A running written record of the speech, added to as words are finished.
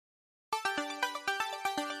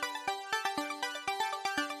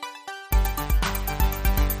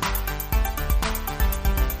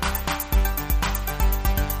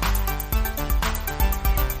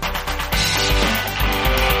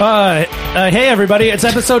Hey everybody, it's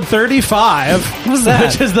episode 35. What was that?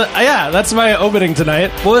 Which is that's my opening tonight.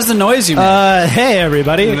 What was the noise you made? Hey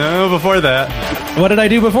everybody. No, before that. What did I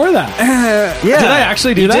do before that? Yeah. Did I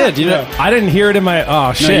actually do that? You did. I didn't hear it in my,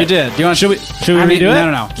 oh shit. No, you did. Do you want? Should we redo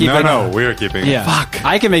it? No. Keep it. No, we're keeping it. Yeah. Fuck.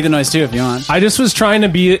 I can make the noise too if you want. I just was trying to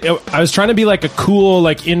be like a cool,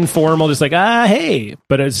 like informal, just like, hey.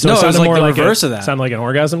 But it No, it was sounded like more the like reverse of that. Sounded like an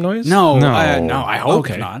orgasm noise? No. No. I hope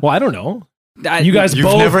Okay. not. Well, I don't know. I- You guys You've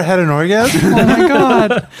both. never had an orgasm? Oh my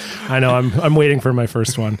god! I know. I'm waiting for my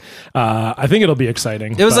first one. I think it'll be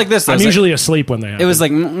exciting. It was but like this, though. I'm It was usually asleep when they happen. It was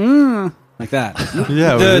like like that.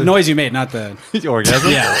 Yeah. The noise you made, not the.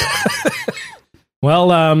 orgasm? Yeah.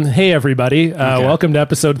 Well, hey everybody. Welcome to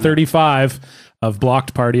episode 35 of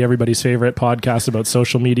Blocked Party, everybody's favorite podcast about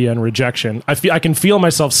social media and rejection. I can feel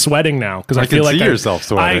myself sweating now because I can feel like see yourself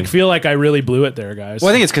sweating. I feel like I really blew it there, guys. Well,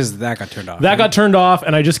 I think it's because that got turned off. that got turned off,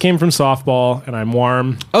 and I just came from softball, and I'm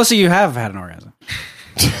warm. Oh, so you have had an orgasm?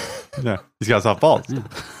 Yeah. He's got soft balls.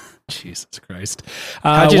 Jesus Christ!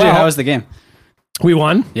 How'd you do? How was the game? We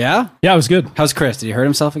won. Yeah. Yeah, it was good. How's Chris? Did he hurt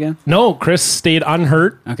himself again? No, Chris stayed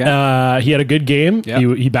unhurt. Okay. He had a good game.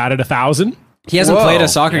 Yep. He batted 1,000. He hasn't Whoa. played a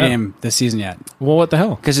soccer Yeah. game this season yet Well, what the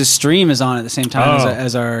hell? because his stream is on at the same time Oh.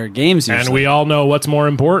 as our games. Usually. And we all know what's more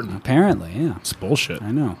important. apparently, yeah, It's bullshit.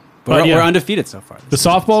 I know. But But yeah. we're undefeated so far. The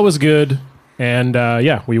softball was good, and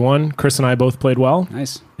we won. Chris and I both played well.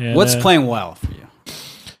 Nice. And, What's playing well for you?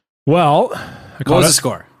 Well, What was the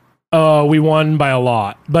score? we won by a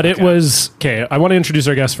lot, but it was okay. I want to introduce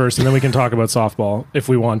our guest first, and then we can talk about softball if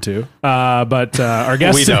we want to. But our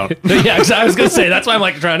guest, We don't. Yeah, I was going to say that's why I'm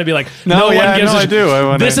like trying to be like, I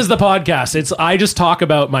do. This is the podcast. I just talk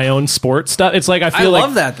about my own sports stuff. It's like I I feel like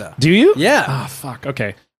love that though. Do you? Yeah. Ah, fuck.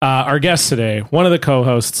 Okay. Our guest today, one of the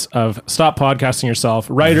co-hosts of Stop Podcasting Yourself,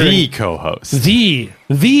 writer, The co-host. the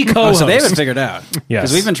Oh, co-host. so they haven't figured out. Yes.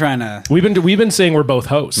 Because we've been trying to. We've been saying we're both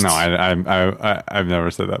hosts. No, I've never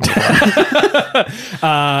said that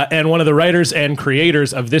before. And one of the writers and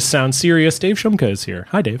creators of This Sounds Serious, Dave Shumka, is here.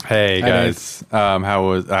 Hi, Dave. Hey guys, how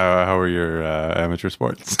were your amateur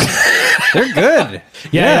sports? They're good.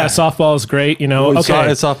 Yeah, softball is great. You know, okay.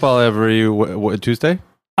 It's softball every Tuesday.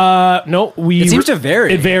 No, It seems to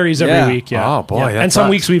vary. It varies every Yeah. week. Yeah. Oh, boy, Yeah. that And some sucks.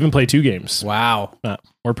 weeks we even play 2 games. Wow.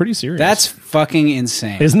 We're pretty serious. That's fucking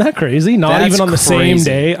insane. Isn't that crazy? Not That's even on the same crazy.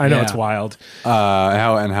 day. I know Yeah. it's wild.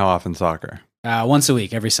 How often soccer? Once a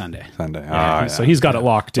week, every Sunday. Sunday. So he's got it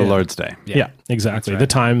locked the in. Lord's Day. Yeah, exactly. The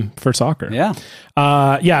time for soccer. Yeah.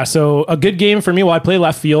 So a good game for me. Well, I play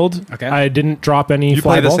left field. Okay. I didn't drop any You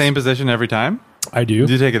fly play the balls. same position every time? I do.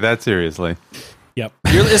 Do you take it that seriously? Yep.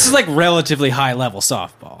 This is like relatively high level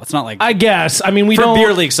softball. It's not like I guess. I mean, we for don't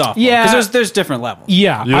beer league softball. Yeah. Because there's different levels.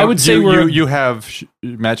 Yeah, You I don't- would say you, you have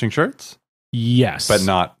matching shirts, yes, but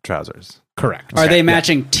not trousers. correct. Are they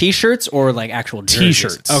matching T-shirts or like actual jerseys?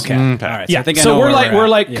 T-shirts. Okay. Okay. All right. Yeah. I think I So know we're where like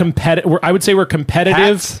we're at. Yeah. competitive. I would say we're competitive.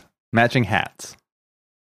 Hats? Matching hats.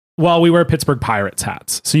 Well, we wear Pittsburgh Pirates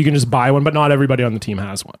hats, so you can just buy one, but not everybody on the team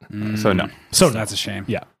has one. So no. So no. That's a shame.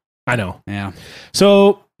 Yeah, I know. Yeah.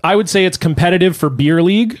 So I would say it's competitive for beer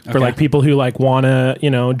league for Okay. like people who like want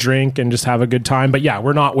to, drink and just have a good time. But yeah,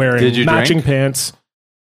 we're not wearing Did you matching drink? pants.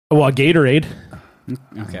 Well, Gatorade.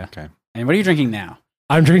 Okay. Okay. And what are you drinking now?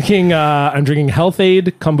 I'm drinking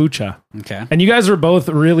Health-Ade kombucha. Okay. And you guys were both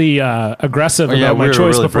really aggressive about my we were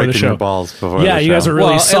choice really before the breaking your show. balls before Yeah, the you guys show. are really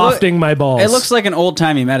Well, softing my balls. It looks like an old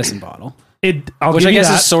timey medicine bottle. I'll which give I you guess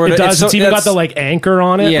that. is sort of- It does. it's It's so- even got that's- the like anchor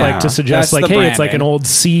on it, Yeah. like to suggest That's like, the hey, it's like branding. an old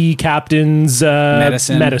sea captain's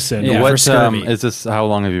medicine. Yeah. for What scurvy. is this? How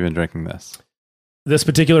long have you been drinking this? This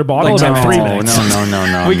particular bottle Like is about 10 3 minutes. minutes.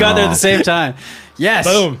 No. We got there at the same time. Yes.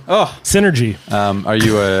 Boom. Oh, Synergy. Are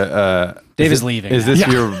you a? Dave is leaving Is now. this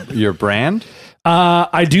Yeah. your brand?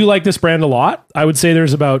 I do like this brand a lot. I would say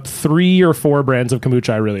there's about 3 or 4 brands of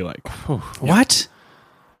kombucha I really like. what?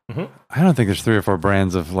 I don't think there's 3 or 4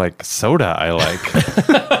 brands of like soda I like.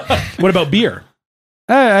 What about beer?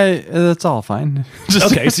 That's all fine.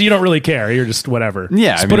 Just, Okay, so you don't really care. You're just whatever.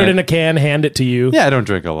 Yeah, Just I put mean, it in a can, hand it to you. Yeah, I don't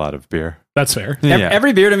drink a lot of beer. That's fair. Yeah.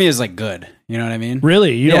 Every beer to me is like good. You know what I mean?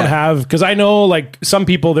 Really? You Yeah. don't have, because I know like some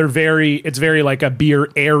people, it's very like a beer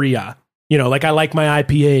area. Like I like my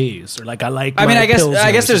IPAs or like I like I mean, my I guess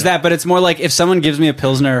Pilsners, there's that, but it's more like if someone gives me a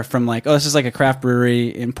Pilsner from like, oh, this is like a craft brewery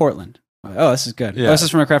in Portland. Oh, this is good. Yeah. Oh, this is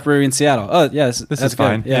from a craft brewery in Seattle. Oh, yeah, this This that's is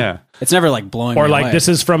fine. good. Yeah. It's never like blowing Or me like away. this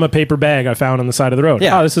is from a paper bag I found on the side of the road.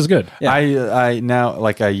 Yeah. Oh, this is good. Yeah. I now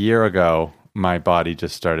like a year ago, my body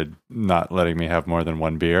just started not letting me have more than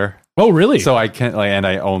 1 beer. Oh, really? So I can't and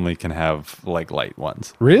I only can have like light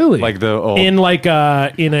ones. really? Like the old, in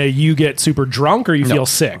a you get super drunk or you feel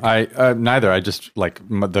sick? I neither. I just like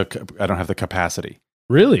I don't have the capacity.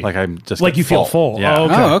 Like I'm just like you feel full. Yeah. Oh,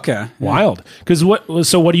 okay. Oh, okay. Yeah. Wild. Because what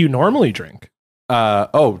do you normally drink?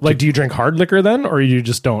 Like, do you drink hard liquor then, or you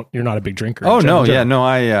just don't? You're not a big drinker. Oh no, yeah, no.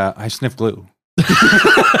 I sniff glue.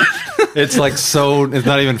 It's like it's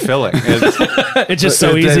not even filling. It's just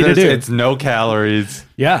so easy to do. It's no calories.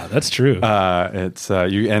 Yeah, that's true. It's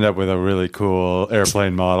you end up with a really cool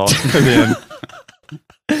airplane model at the end.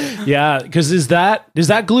 Yeah, because is that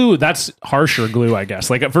glue? That's harsher glue, I guess.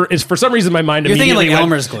 Like for some reason, my mind You're thinking immediately like went,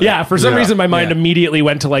 Elmer's glue. Yeah, for some Yeah. reason, my mind Yeah. immediately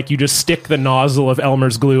went to like you just stick the nozzle of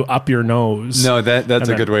Elmer's glue up your nose. No, that's a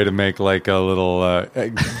then- good way to make like a little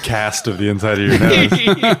cast of the inside of your nose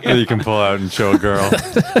that you can pull out and show a girl.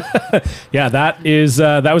 Yeah, that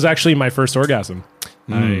was actually my first orgasm.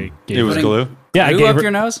 I gave It was her, glue. yeah, I Glue gave up her,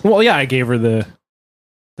 your nose? Well, yeah, I gave her the.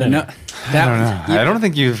 No, I don't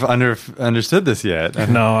think you've understood this yet.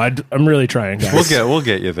 No, I'm really trying, guys. We'll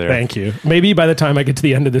get you there. Thank you. Maybe by the time I get to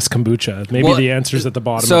the end of this kombucha, maybe the answer's at the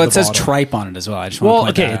bottom. So of it the says bottle. tripe on it as well. I just Well, want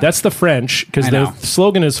to point okay, that out. that's the French because I the know.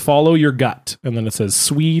 slogan is "Follow your gut," and then it says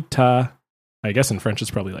 "Sweet." I guess in French it's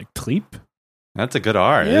probably like "Tripe." That's a good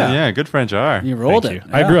R. Yeah. Yeah, good French R. You rolled Thank it.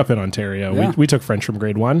 you. I grew up in Ontario. Yeah. We took French from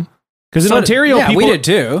grade 1 because in So Ontario, yeah, people we did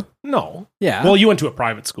too. No, Yeah. well, you went to a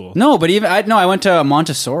private school. No, but I went to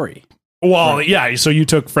Montessori. Well, yeah. So you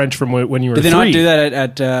took French from when you were Did they 3. not do that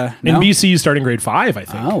at In no? BC? You start in grade 5, I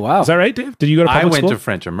think. Oh, wow. Is that right, Dave? Did you go to I public went school? to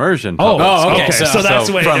French immersion. Oh, public okay. school. So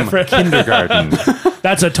that's way from different. kindergarten.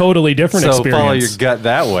 That's a totally different So experience. follow your gut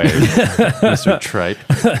that way, Mr. Tripe.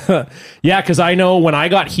 Yeah, because I know when I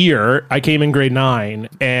got here, I came in grade 9,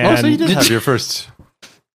 and Oh, so you did have your first.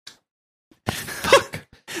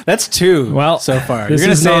 That's 2. Well, so far, this you're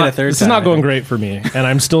gonna is say not, it a third this time. is not I going think. great for me, and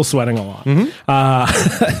I'm still sweating a lot. Mm-hmm.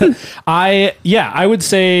 I would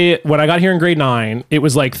say when I got here in grade 9, it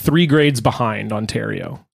was like 3 grades behind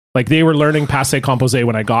Ontario. Like they were learning passé composé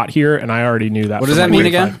when I got here, and I already knew that. What does from that like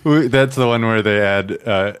mean grade again? 5. That's the one where they add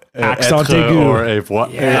Accent être aigu. or avoir,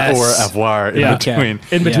 Yes. or avoir in Yeah. between.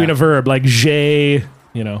 In between Yeah. a verb, like j'ai,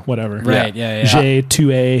 whatever. Right? Yeah. J'ai, tu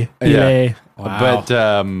es, il Yeah. est. Wow.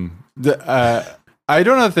 But I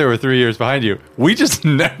don't know if there were 3 years behind you. We just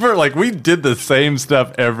never we did the same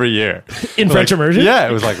stuff every year In French immersion? Yeah,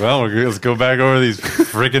 it was like, well, let's go back over these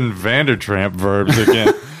freaking Vandertramp verbs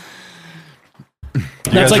again.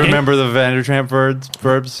 You guys like remember the Vandertramp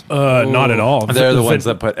verbs? Not at all. They're the ones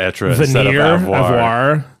that put être instead of veneer,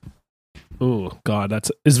 avoir. Oh God,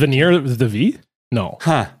 is veneer the V? No,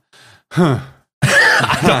 Huh.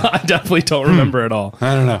 I definitely don't remember at all.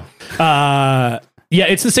 I don't know. Yeah,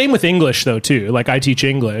 it's the same with English though too. Like I teach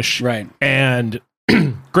English, Right. And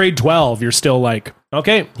grade 12, you're still like,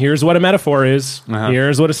 okay, here's what a metaphor is.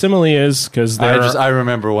 Here's what a simile is, because I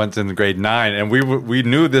remember once in grade 9, and we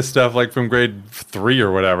knew this stuff like from grade 3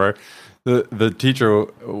 or whatever. The teacher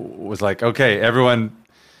was like, "Okay, everyone,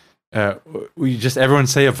 everyone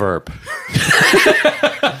say a verb,"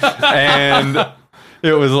 and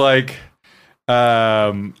it was like,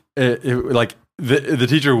 the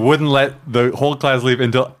teacher wouldn't let the whole class leave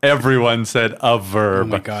until everyone said a verb. Oh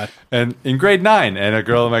my God. And in grade 9, and a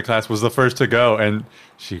girl in my class was the first to go, and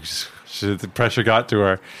the pressure got to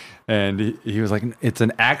her. And he was like, "It's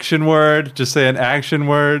an action word. Just say an action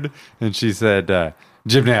word." And she said,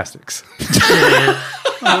 "Gymnastics."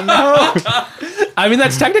 I mean,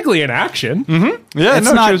 that's technically an action. Yeah, It's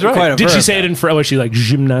no, not she was right. quite a Did she verb, say it in French? Was she like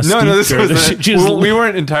gymnastique? No, this or was she was- we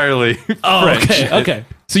weren't entirely Oh, French. okay.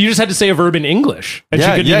 So you just had to say a verb in English, and Yeah,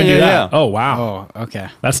 she couldn't yeah, even do yeah, that. yeah. Oh wow, Oh, okay.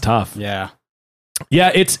 that's tough. Yeah.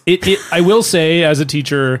 Yeah, it. I will say, as a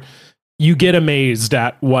teacher, you get amazed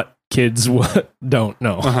at what kids don't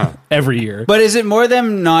know every year. But is it more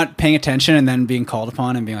them not paying attention and then being called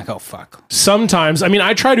upon and being like, "Oh fuck"? Sometimes, I mean,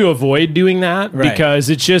 I try to avoid doing that Right. because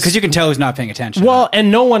it's just Because you can tell who's not paying attention. well, and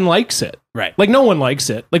no one likes it. Right. Like no one likes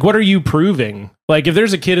it. Like what are you proving? Like if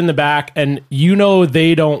there's a kid in the back and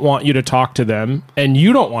they don't want you to talk to them and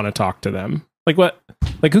you don't want to talk to them, like what?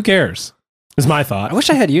 Like who cares? Is my thought. I wish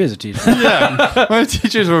I had you as a teacher. Yeah, my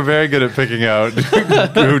teachers were very good at picking out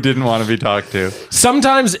who didn't want to be talked to.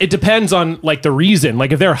 Sometimes it depends on like the reason.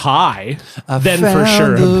 Like if they're high, then for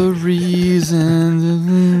sure. The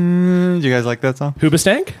reason. Do you guys like that song?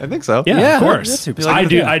 Hoobastank? I think so. Yeah, Yeah, of course. that's Hoobastank. I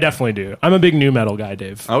do. I definitely do. I'm a big new metal guy,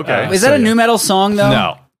 Dave. Okay. Is that a new metal song though?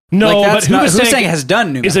 No. No, Like, but that's not, Hoobastank Hoobastank has done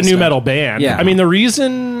new metal is a new stuff. metal band. Yeah. I mean, the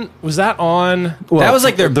reason was that on. That was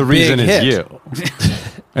like their The reason big is hit. you.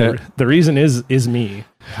 The reason is me.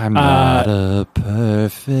 I'm not a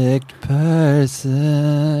perfect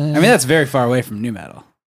person. I mean, that's very far away from new metal.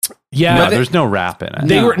 Yeah, No, there's no rap in it.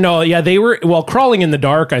 they No. were. Well, crawling in the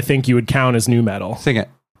dark. I think you would count as new metal. Sing it.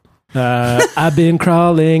 I've been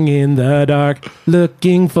crawling in the dark,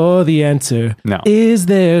 looking for the answer. No. Is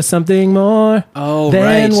there something more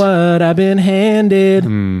than what I've been handed?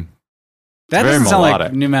 That Very doesn't sound like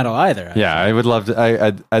melodic. new metal either. Yeah, I would love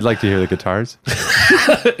to. I'd like to hear the guitars.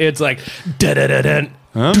 It's like da-da-da-dun.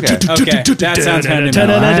 Okay. Okay, that sounds kind of new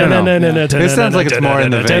metal. I don't know. This sounds like it's more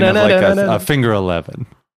in the vein of like a Finger 11.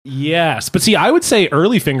 Yes, but see, I would say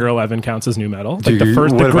early Finger 11 counts as new metal. Like the you-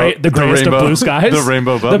 first, what the about greatest the of Rainbow- blue skies, the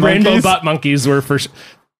Rainbow Butt the Rainbow Monkeys? Butt Monkeys were first.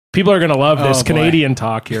 People are going to love this Oh, boy. Canadian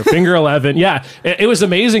talk here. Finger 11, yeah, it was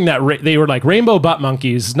amazing that they were like Rainbow Butt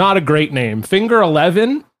Monkeys. Not a great name. Finger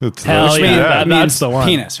 11, It's hell the- yeah, yeah. that's the one.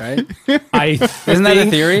 Penis, right? Isn't Isn't that a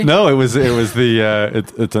theory? No, it was the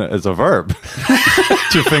it's a verb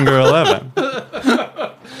to Finger 11.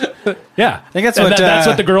 Yeah, I think that's and what, that's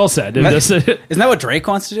what the girl said. And this- Isn't that what Drake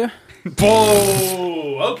wants to do?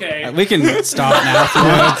 Whoa, okay, We can stop now.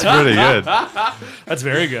 That's pretty good. that's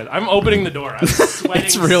very good. I'm opening the door. I'm sweating.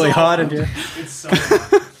 It's really so hot in here. It's so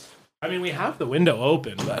hot. I mean, we have the window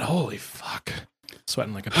open, but holy fuck,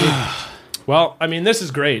 sweating like a pig. Well, I mean, this is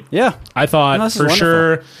great. Yeah. I thought No, this is for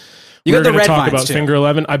sure You we got were the going to red talk vines, about too. Finger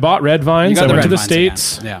 11. I bought red vines. You got I the went to red the vines again.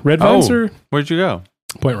 States. Yeah. Red vines Oh, are where'd you go?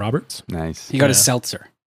 Point Roberts. Nice. He got Yeah. a seltzer.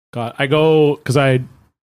 God, I go because I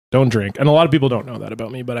don't drink, and a lot of people don't know that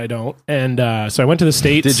about me, but I don't. And so I went to the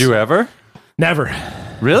States. Did you ever? Never,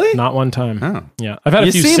 Really? not one time. Oh. Yeah, I've had a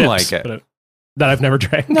You few seem sips, like it. but that I've never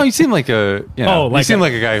drank. No, you seem like a. You know, Oh, like you seem a-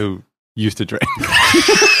 like a guy who used to drink.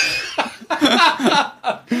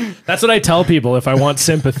 That's what I tell people if I want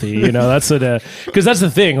sympathy. You know, that's what because that's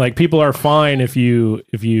the thing. Like people are fine if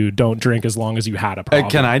you don't drink as long as you had a problem.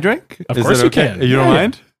 Can I drink? Of Is course it you okay? can. You don't Yeah.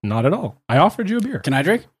 mind? Not at all. I offered you a beer. Can I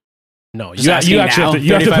drink? No, Just you asking actually now, have to,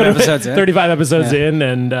 you have to 35 put episodes in. 35 episodes Yeah. in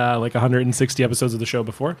and like 160 episodes of the show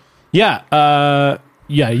before. Yeah,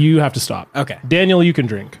 you have to stop. Okay. Daniel, you can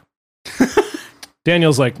drink.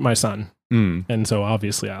 Daniel's like my son, Mm. and so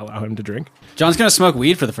obviously I allow him to drink. John's going to smoke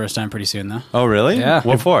weed for the first time pretty soon, though. Oh, really? Yeah.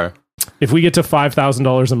 What for? If we get to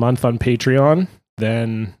 $5,000 a month on Patreon,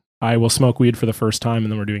 then I will smoke weed for the first time,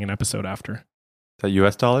 and then we're doing an episode after. Is that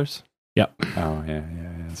US dollars? Yep. Oh, yeah.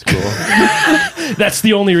 It's cool. That's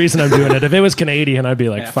the only reason I'm doing it. If it was Canadian, I'd be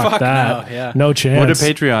like, Yeah, fuck that. no, yeah. No chance. What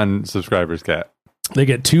do Patreon subscribers get? They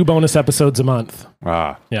get 2 bonus episodes a month.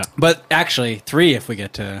 Ah, But actually, 3 if we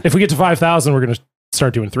get to. If we get to 5,000, we're going to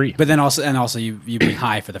start doing 3. But then also you be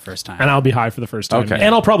high for the first time. And I'll be high for the first time. Okay.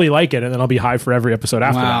 And I'll probably like it, and then I'll be high for every episode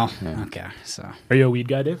after Wow. that. Yeah. Okay. So Are you a weed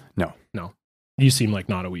guy, Dave? no. No. You seem like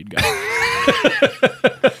not a weed guy.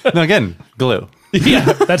 No, again, glue.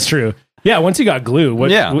 Yeah, that's true. Yeah, once you got glue,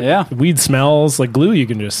 Yeah. weed smells like glue. You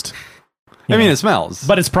can just. I mean, it smells.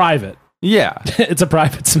 But it's private. Yeah. It's a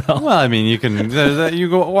private smell. Well, I mean, you can you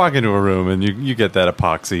go walk into a room and you get that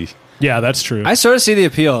epoxy. Yeah, that's true. I sort of see the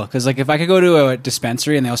appeal because, like, if I could go to a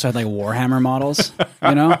dispensary and they also had like Warhammer models,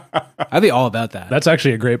 you know, I'd be all about that. That's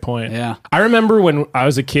actually a great point. Yeah. I remember when I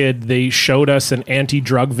was a kid, they showed us an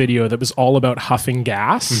anti-drug video that was all about huffing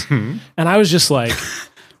gas, and I was just like,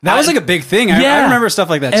 That was like a big thing. I remember stuff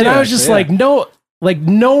like that too. and I was just actually, like,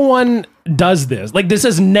 no one does this. Like, this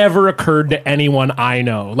has never occurred to anyone I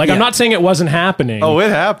know. Like, I'm Yeah. not saying it wasn't happening. Oh, it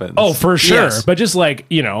happens. Oh, for sure. Yes. But just like,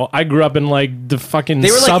 you know, I grew up in like the fucking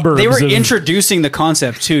they were like suburbs. they were of, introducing the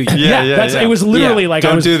concept to you. Yeah. It was literally Yeah. like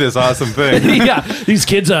Don't I was. do this awesome thing. Yeah, these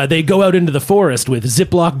kids, they go out into the forest with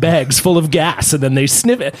Ziploc bags full of gas, and then they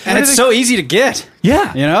sniff it. And it's so easy to get.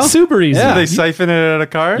 Yeah, You know? super easy. Yeah. They siphon it out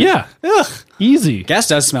of cars. Yeah, Ugh. easy. Gas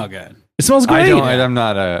does smell good. It smells great. I don't. I'm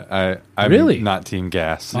not I'm Really? not team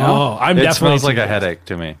gas. Oh, I'm It definitely. smells like a team- headache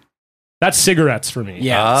to me. That's cigarettes for me.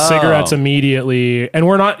 Yeah. Oh. Cigarettes immediately, and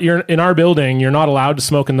you're in our building. You're not allowed to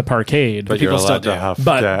smoke in the parkade. But you're people allowed still to do. huff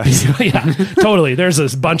But gas. yeah, totally. There's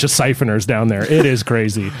a bunch of siphoners down there. It is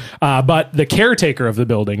crazy. But the caretaker of the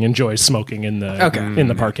building enjoys smoking in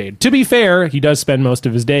the parkade. To be fair, he does spend most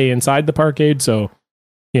of his day inside the parkade, so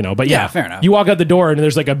you know. But yeah, Yeah, fair enough. You walk out the door and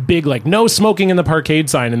there's like a big like no smoking in the parkade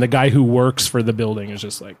sign, and the guy who works for the building is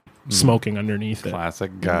just like smoking underneath it.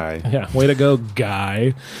 Classic guy. Yeah, way to go,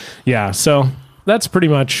 guy. Yeah, so that's pretty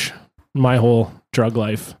much my whole drug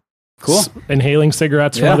life. Cool. Inhaling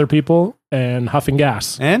cigarettes from Yeah. other people and huffing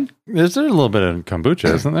gas. And there's a little bit of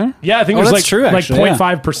kombucha, isn't there? Yeah, I think Oh, there's that's like true, actually, like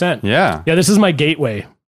 0.5%. Yeah. Yeah, this is my gateway.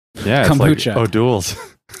 Yeah. It's Kombucha. like O'Doul's.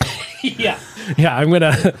 Yeah. Yeah,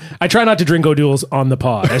 I try not to drink O'Doul's on the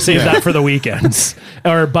pod. I save that for the weekends.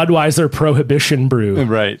 Or Budweiser Prohibition Brew.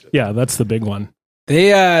 Right. Yeah, that's the big one.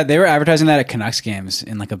 They were advertising that at Canucks games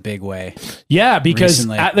in like a big way. Yeah, because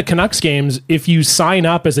Recently. at the Canucks games, if you sign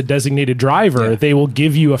up as a designated driver, they will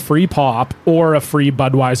give you a free pop or a free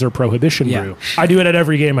Budweiser Prohibition brew. I do it at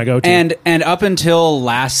every game I go to. And up until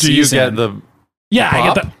last Do you season, get the?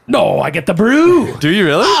 I get the brew. Do you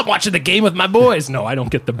really? I'm watching the game with my boys. No, I don't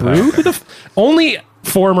get the brew. Only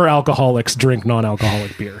former alcoholics drink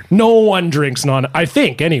non-alcoholic beer. No one drinks I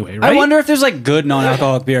think anyway, right? I wonder if there's like good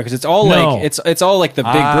non-alcoholic beer because it's all like it's all like the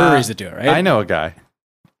big breweries that do it, right? I know a guy.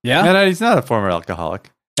 Yeah, and he's not a former alcoholic.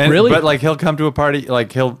 Really? But like he'll come to a party,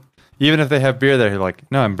 like even if they have beer there, he's like,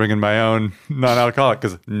 no, I'm bringing my own non-alcoholic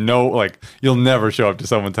because you'll never show up to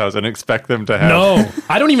someone's house and expect them to have. No,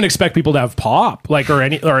 I don't even expect people to have pop, or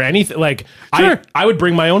anything. Like Sure. I would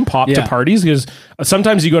bring my own pop to parties because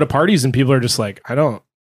sometimes you go to parties and people are just like, I don't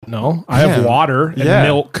know, I have water and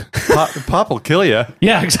milk. Pop will kill you.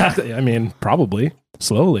 Yeah, exactly. I mean, probably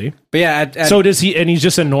slowly. but yeah. So does he? And he's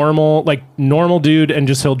just a normal dude, and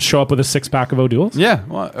just he'll show up with a 6-pack of O'Doul's. Yeah,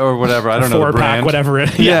 or whatever. I don't know the 4-pack, brand. whatever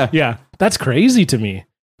it. Yeah. That's crazy to me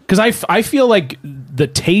because I feel like the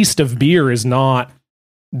taste of beer is not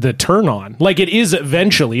the turn on. Like it is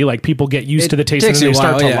eventually. Like people get used to the taste and takes then you they a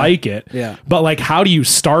start while, to like it. Yeah. But like, how do you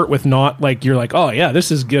start with not like you're like, oh yeah,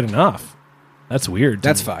 this is good enough? That's weird.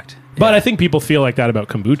 That's fucked. But I think people feel like that about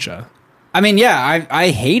kombucha. I mean, yeah,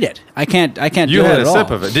 I hate it. I can't. You do had it a at sip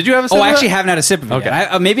all. of it. Did you have a sip? Oh, I of actually it? haven't had a sip of it Okay.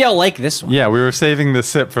 yet. Maybe I'll like this one. Yeah, we were saving the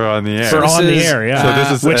sip for on the air. For on the air, yeah. So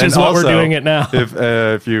this is, which and is what we're also, doing it now.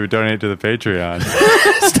 If you donate to the Patreon,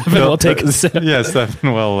 Stefan will take a sip. Yeah,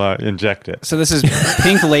 Stefan will inject it. So this is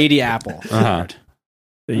Pink Lady Apple. Uh-huh.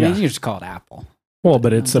 I mean, you just call it Apple. Well,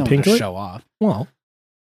 but it's a Don't pink. show off. Well,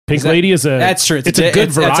 Pink Lady is a. That's true. It's a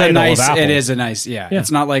good variety a nice, of apple. It is a nice. Yeah.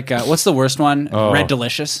 It's not like what's the worst one? Oh. Red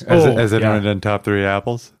Delicious. Has anyone done top 3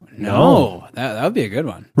 apples? No, that would be a good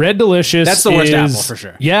one. Red Delicious. That's the worst is- apple for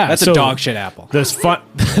sure. Yeah, that's so a dog shit apple. This fun.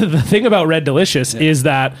 The thing about Red Delicious is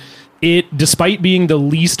that it, despite being the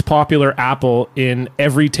least popular apple in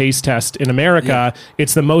every taste test in America,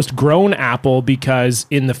 it's the most grown apple because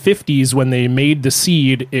in the 50s when they made the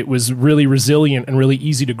seed, it was really resilient and really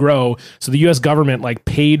easy to grow. So the U.S. government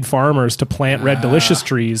paid farmers to plant Red Delicious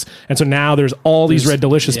trees, and so now there's all these Red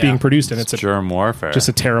Delicious being produced, and it's germ warfare. just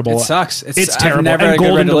a terrible. It sucks. It's I've terrible. never had And a good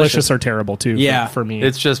Golden Red Delicious are terrible too. Yeah. for me.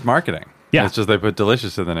 It's just marketing. Yeah. It's just they put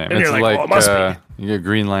delicious in the name. And It's you're like, like well, it must you get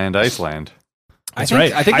Greenland, Iceland. That's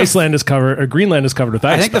right. I think Iceland is covered, or Greenland is covered with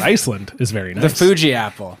ice, think but the- Iceland is very nice. the Fuji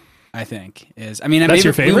apple. I think is. I mean, That's maybe,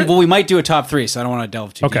 your favorite? We might do a top 3, so I don't want to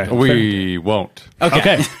delve too Okay. deep. We won't.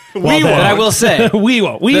 Okay. We won't. But I will say we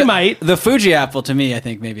won't. We might. The Fuji apple to me, I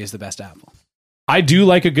think maybe is the best apple. I do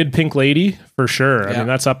like a good Pink Lady for sure. I Yeah. mean,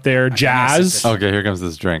 that's up there. Jazz. Okay, here comes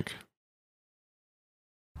this drink.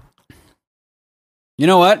 You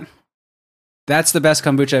know what? That's the best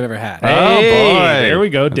kombucha I've ever had. Oh, Hey, boy. there we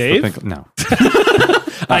go, That's the Dave. pink- no.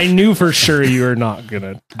 I knew for sure you were not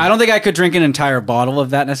gonna. I don't think I could drink an entire bottle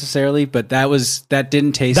of that necessarily, but that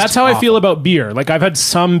didn't taste. That's how I feel awful. about beer. Like I've had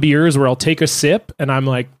some beers where I'll take a sip and I'm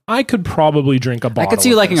like, I could probably drink a I bottle. could see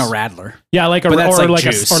you of liking this. a Radler. Yeah, like a But that's or like like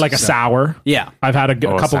juice, a so- sour. Yeah, I've had a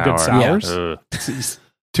couple good sour. sours. Ugh.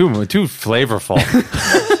 Too flavorful.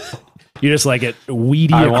 You just like it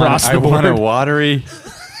weedy across the I want board. it watery,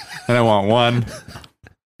 and I want one.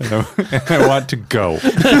 And I want to go.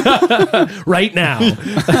 Right now.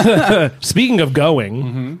 Speaking of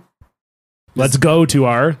going, let's go to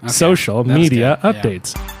our social that was media good. Yeah.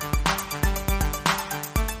 updates.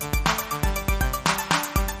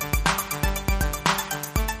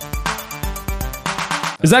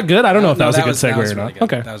 Is that good? I don't know if that was a good segue or not. Good.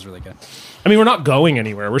 Okay. That was really good. I mean, we're not going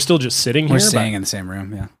anywhere. We're still just sitting here. We're but- staying in the same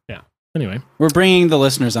room. Yeah, Yeah. Anyway, we're bringing the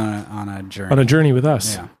listeners on a journey. on a journey with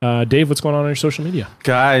us. Yeah. Dave, what's going on your social media?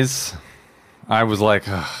 Guys, I was like,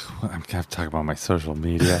 I'm going to have to talk about my social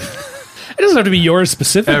media. It doesn't have to be yours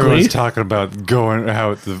specifically. Everyone's talking about going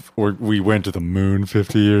out, we went to the moon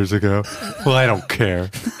 50 years ago. Well, I don't care.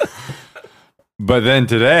 But then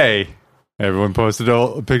today, everyone posted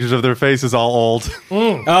pictures of their faces all old.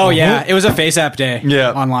 Oh yeah, it was a face app day.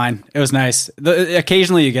 Yeah. online. It was nice.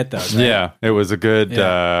 Occasionally you get those. Right? Yeah, it was a good.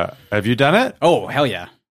 Have you done it? Oh hell yeah.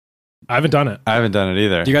 I haven't done it. I haven't done it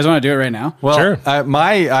either. Do you guys want to do it right now? Well, Sure. I'm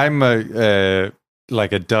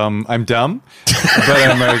dumb,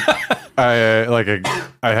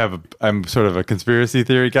 but I'm sort of a conspiracy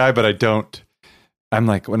theory guy, but I don't. I'm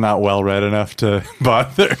like not well read enough to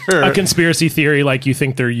bother. A conspiracy theory, like you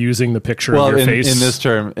think they're using the picture of your face.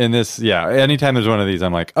 in this, yeah. Anytime there's one of these,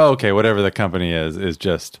 I'm like, oh, okay, whatever the company is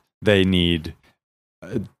just they need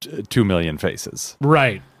 2 million faces.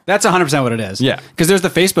 Right. That's 100% what it is. Yeah. Because there's the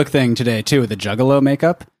Facebook thing today too with the Juggalo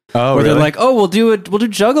makeup. Oh, where they're really? like, "Oh, we'll do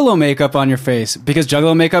Juggalo makeup on your face," because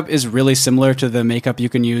Juggalo makeup is really similar to the makeup you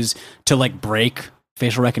can use to like break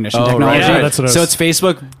facial recognition technology. Yeah, that's what I so was- it's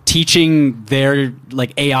Facebook teaching their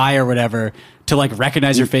like AI or whatever to like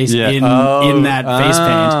recognize your face Yeah. in Oh, that face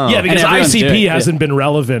paint. Yeah, And because everyone's doing ICP it. hasn't been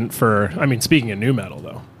relevant for. I mean, speaking of new metal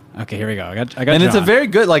though. Okay, here we go. I got. And it's a John. very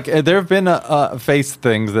good, like, there have been face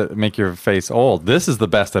things that make your face old. This is the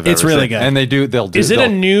best I've It's ever really seen. good. And they'll do Is it a they'll-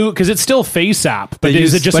 new? Because it's still Face App, but They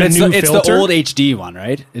is use- it just But a it's new it's filter? the old HD one,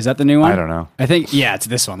 right? Is that the new one? I don't know. I think it's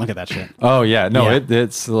this one. Look at that shit. Oh, yeah. No, Yeah.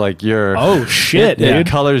 it's like your... Oh shit, It dude!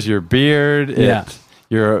 colors your beard. Yeah.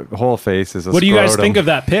 Your whole face is a What do you guys scrotum. think of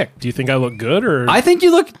that pic? Do you think I look good, or I think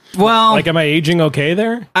you look well. like am I aging okay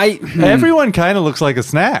there? Everyone kind of looks like a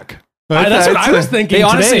snack. That's what I was thinking. They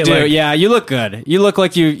honestly today, do. like- Yeah, you look good. You look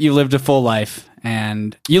like you lived a full life,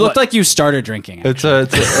 and you looked like you started drinking.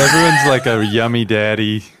 Everyone's like a yummy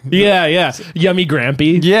daddy. Yeah, yummy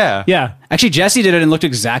Grampy. Yeah. yeah. Actually, Jesse did it and looked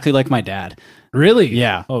exactly like my dad. Really?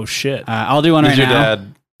 Yeah. Oh shit. I'll do one Is right your now.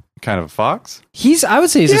 dad kind of a fox? I would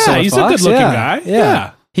say he's a Yeah, silver he's a fox. good-looking Yeah. guy. Yeah.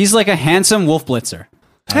 Yeah. He's like a handsome wolf blitzer.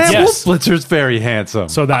 Yes. Wolf Blitzer's very handsome.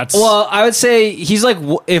 So that's Well, I would say he's like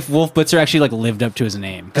if Wolf Blitzer actually like lived up to his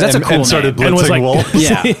name, because that's a cool and started name. And was blitzing like- wolves.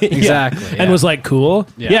 Yeah, Yeah. exactly. and yeah. was like cool.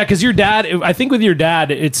 Yeah. Yeah, because your dad. I think with your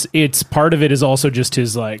dad, it's part of it is also just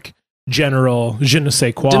his like general je ne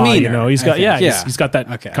sais quoi. Demeanor, You know, he's I got think. he's got that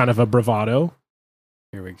Okay. kind of a bravado.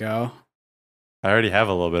 Here we go. I already have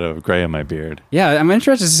a little bit of gray in my beard. Yeah, I'm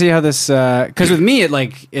interested to see how this because with me it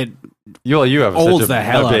You have Olds such the a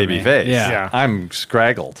hell out of baby me. face. Yeah. I'm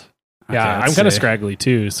scraggled. Yeah, Okay, I'm let's kind of see. scraggly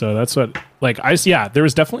too. So that's what like there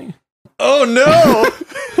was definitely. Oh no!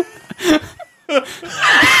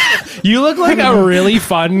 You look like a really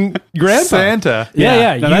fun grandpa. Santa.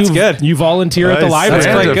 Yeah. No, that's good. You volunteer at the I library.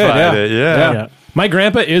 That's quite good, Santified yeah. it, yeah. Yeah. My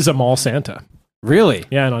grandpa is a mall Santa. Really.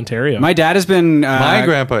 Yeah, in Ontario. My dad has been My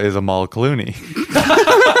grandpa is a Mal Clooney.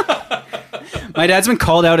 my dad's been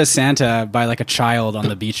called out as Santa by like a child on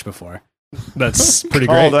the beach before. That's pretty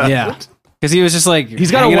Called great. out. Yeah. Because he was just like He's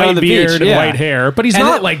got a hanging out on white the beard beach. and Yeah. white hair, but he's And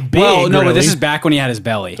not it- like big. Well, no, but this really. is back when he had his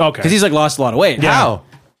belly. Okay. Because he's like lost a lot of weight. How?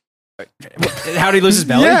 How did he lose his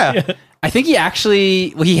belly? Yeah. I think he actually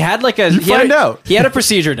he had like a find out. He had a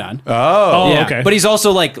procedure done. Oh. Oh, okay. But he's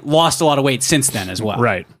also like lost a lot of weight since then as well.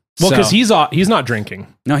 right. Well, So- because he's not drinking.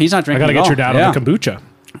 No, he's not I drinking. got to at get all. your dad Yeah. on the kombucha.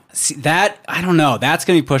 See, that I don't know. That's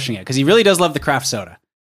going to be pushing it because he really does love the craft soda,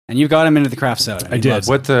 and you've got him into the craft soda. I He did.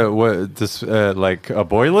 loves it. What this like a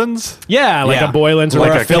Boylan's? Yeah, like Yeah. a Boylan's or Like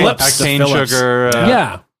like, a a Phillips. cane Phillips. sugar.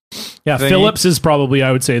 Yeah. Yeah, thingy? Phillips is probably,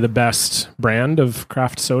 I would say, the best brand of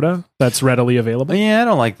craft soda that's readily available. Yeah, I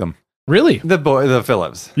don't like them. Really? The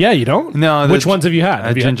Phillips. Yeah, you don't? No, Which the- ones have you had?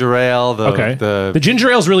 Have you had- Ginger ale. Okay. The The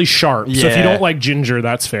ginger ale's really sharp. So if you Yeah. don't like ginger,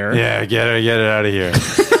 that's fair. yeah, get it out of here.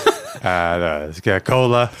 It's got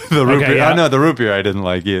cola. The root Okay, beer. yeah. Oh no, the root beer I didn't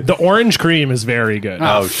like it. The orange cream is very good.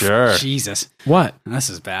 Oh, sure. Jesus, What? this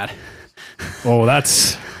is bad. Oh,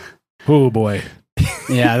 that's. Oh, boy.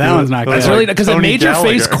 Yeah, that one's not good. That's Like really because it Tony made your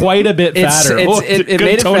face Gallagher. quite a bit fatter. Oh, it good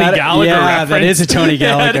made it Tony fatter. Gallagher Yeah, reference. that is a Tony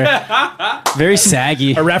Gallagher. Very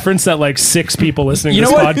saggy. A reference that like 6 people listening You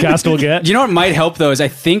to know this what? podcast will get. You know what might help though is I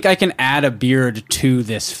think I can add a beard to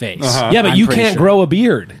this face. Yeah, but I'm you pretty can't sure. grow a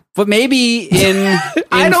beard. But maybe in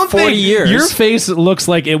 40 years. your face looks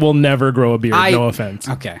like it will never grow a beard. No offense.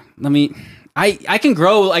 Okay, let me. I can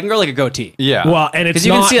grow like a goatee. Yeah. Well, and it's Because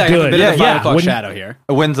you not can see I have a good. bit of a 5 o'clock when- shadow here.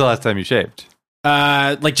 When's the last time you shaved?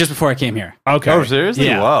 Like just before I came here. Okay. Oh, seriously?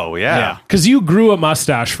 Yeah. Whoa, yeah. Yeah. Because you grew a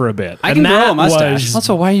mustache for a bit. I and can grow that a mustache. was-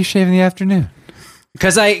 Also, why are you shaving in the afternoon?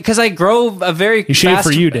 Because I grow a very You shaved fast,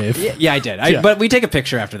 for you, Dave. Yeah, I did. Yeah. But we take a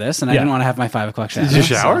picture after this, and I Yeah. didn't want to have my 5 o'clock shadow. Did you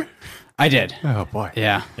shower? so- I did. Oh boy.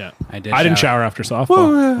 Yeah, Yeah. I did. I didn't shower after softball.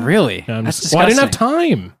 Well, Really? I'm That's just- well, I didn't have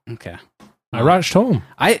disgusting. time. Okay. I rushed home.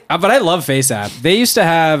 But I love FaceApp. They used to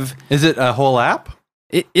have is it a whole app?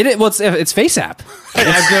 it's FaceApp.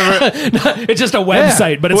 I've never. It's just a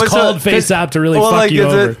website, but it's Well, so- called FaceApp to really well, fuck like, you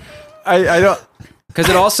is over. it? I don't. Because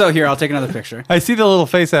it also here. I'll take another picture. I see the little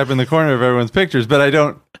face app in the corner of everyone's pictures, but I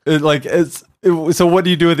don't. So what do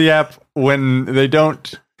you do with the app when they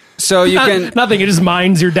don't? So you can. Nothing. It just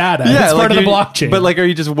mines your data. it's part like of the you- blockchain. But like, are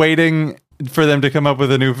you just waiting for them to come up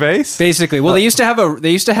with a new face? Basically, well, they used to have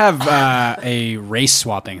a race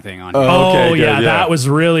swapping thing on. Here. oh okay, good, yeah, yeah. that was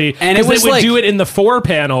really. And it 'cause was they would like- do it in the 4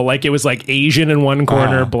 panel, like it was like Asian in one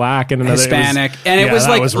corner, black in another. Hispanic, and and it was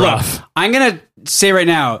that like, was look, rough. I'm gonna say right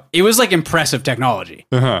now, it was like impressive technology.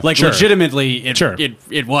 Like Sure. legitimately, Sure.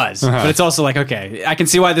 it was. But it's also like, okay, I can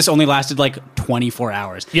see why this only lasted like 24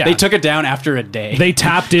 hours. Yeah. They took it down after a day. They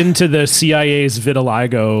tapped into the CIA's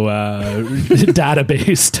vitiligo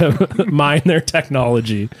database to mine behind their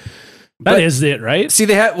technology. That is it, right? See,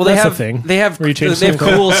 they have That's the thing. They have Where you change they have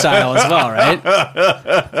something. cool style as well, right?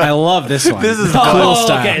 I love this one. This is cool Oh,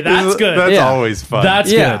 style. okay, that's good. That's Yeah. always fun.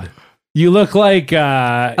 That's Yeah. good. You look like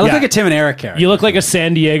I look like a Tim and Eric character. you look like a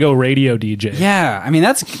San Diego radio DJ. Yeah, I mean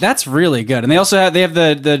that's really good. And they also have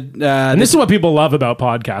the And this is what people love about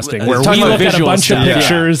podcasting, where talking we about look at a visual bunch stuff. of Yeah.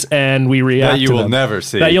 pictures and we react that you to will them. never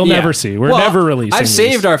see. That you'll Yeah. never see. We're Well, never releasing I've these.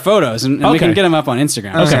 saved our photos and we Okay. can get them up on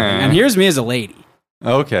Instagram. Okay. And here's me as a lady.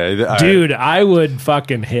 Okay. All right. Dude, I would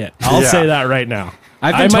fucking hit. I'll Yeah. say that right now.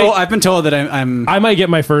 I've been told that I'm I might get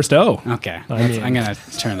my first O. okay. mean- I'm gonna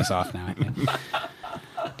turn this off now.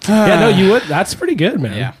 Yeah, no, you would. That's pretty good,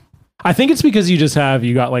 man. Yeah. I think it's because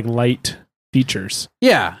you got like light features.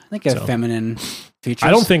 Yeah, I think I have So. feminine features. I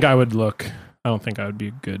don't think I would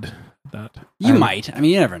be good at that. you might. I mean,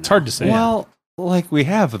 you never know. It's hard to say. Well, like we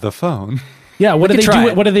have the phone. yeah, what do could they try do?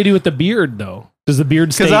 it. What do they do with the beard though? Does the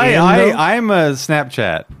beard stay Because in? though? I'm a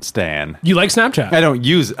Snapchat stan. You like Snapchat? I don't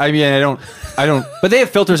use. I mean, I don't. But they have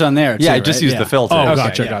filters on there. Too, Yeah, I just right? use Yeah. the filter. Oh, Okay,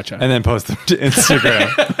 gotcha, yeah. gotcha. And then post them to Instagram.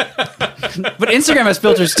 But Instagram has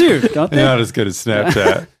filters too, don't they? Not as good as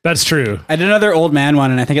Snapchat. That's true. I did another old man one,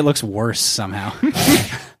 and I think it looks worse somehow.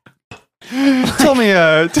 tell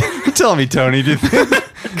me, Tony. Do you think,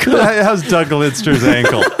 how's Doug Lidster's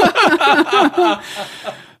ankle?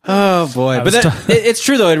 Oh boy! But it's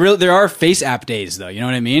true though. There are face app days though. You know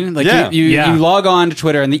what I mean? Like Yeah. you log on to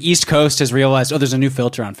Twitter, and the East Coast has realized, oh, there's a new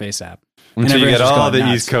filter on face app. And So you everyone's get just all going the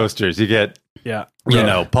nuts. East Coasters. You get, Yeah. you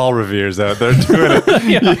know, Paul Revere's out there doing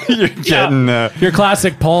it. You're getting. Your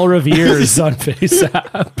classic Paul Revere's on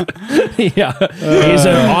FaceApp. Yeah. He's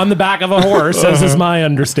on the back of a horse, as is my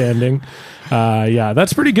understanding. Yeah,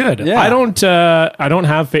 that's pretty good. Yeah. I don't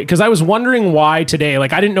have because I was wondering why today.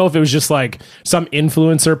 Like, I didn't know if it was just like some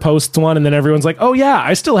influencer posts one, and then everyone's like, "Oh yeah,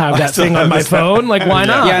 I still have that still thing have on my this. phone." Like, why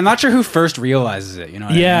not? Yeah, I'm not sure who first realizes it. You know?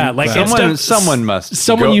 What Yeah, I mean? like But- Someone must.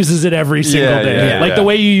 Someone go- uses it every single Yeah, day. yeah, Like yeah. the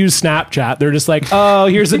way you use Snapchat, they're just like, "Oh,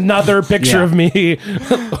 here's another picture Yeah. of me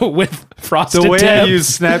with frosted The way I tips."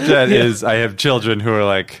 use Snapchat is I have children who are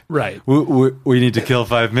like, Right. we need to kill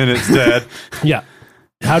 5 minutes, Dad. Yeah.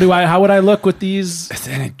 How would I look with these?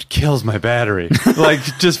 And it kills my battery. Like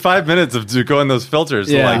just 5 minutes of going those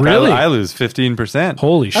filters. Yeah. Like Really? I lose 15%.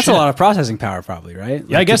 Holy That's shit. a lot of processing power, probably, right?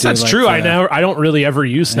 Yeah, I Like, guess to do, that's like, true. the- I don't really ever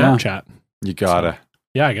use Yeah. Snapchat. You gotta.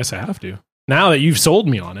 Yeah, I guess I have to. Now that you've sold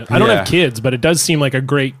me on it. I don't Yeah. have kids, but it does seem like a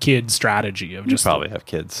great kid strategy of You just probably have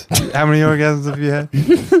kids. How many orgasms have you had?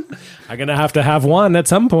 I'm going to have one at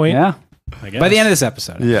some point. Yeah. I guess. By the end of this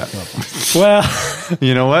episode. Yeah. Well,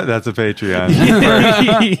 You know what? That's a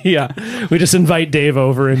Patreon. yeah. We just invite Dave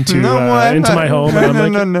over into my home and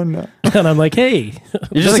I'm like No. and I'm like, "Hey,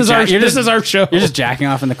 You're just this like is our show." You're just jacking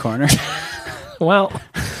off in the corner. Well,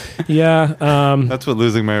 yeah, That's what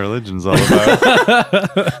losing my religion's all about.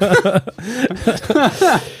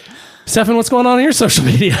 Stefan, what's going on in your social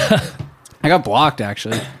media? I got blocked,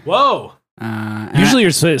 actually. Whoa. And Usually you're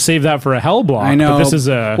save that for a hell block. I know. But this is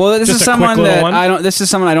a this just is a quick someone little that one. I don't. This is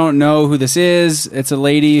someone I don't know who this is. It's a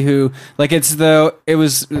lady who, like, it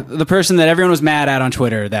was the person that everyone was mad at on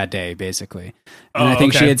Twitter that day, basically. And I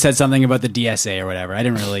think she okay. had said something about the DSA or whatever. I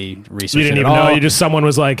didn't really research You didn't it even at all. know. You just someone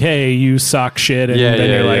was like, "Hey, you suck shit," and then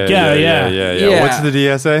you're like, "Yeah." Yeah. What's the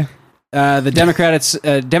DSA?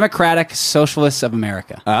 The Democratic Socialists of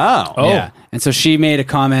America. Oh. Yeah. And so she made a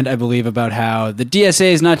comment, I believe, about how the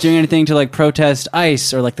DSA is not doing anything to like protest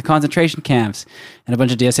ICE or like the concentration camps. And a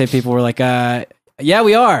bunch of DSA people were like, yeah,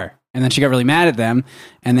 we are. And then she got really mad at them.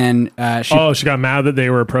 And then She got mad that they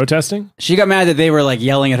were protesting. she got mad that they were like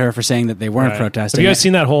yelling at her for saying that they weren't Right. protesting. Have you guys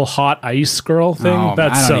seen that whole hot ice girl thing? Oh,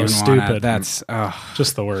 That's I don't so even wanna- stupid. That's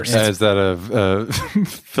just the worst. Is that a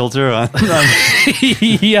filter on?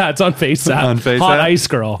 Yeah, it's on FaceApp. On FaceApp? Hot ice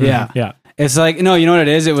girl. Yeah. Yeah. It's like, no, you know what it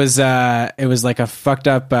is? It was like a fucked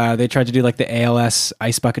up. They tried to do like the ALS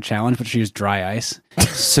ice bucket challenge, but she used dry ice,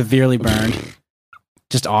 severely burned,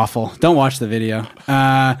 just awful. Don't watch the video.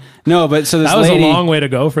 No, but so this That was lady, a long way to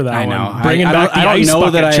go for that I know. one. Bringing I back don't, the I don't ice know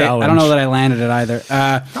bucket that I challenge. don't know that I landed it either.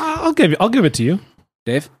 I'll give it to you.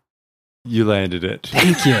 Dave, You landed it.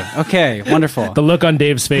 thank you. Okay, wonderful. The look on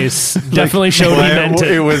Dave's face definitely showed he meant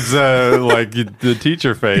It it. was like the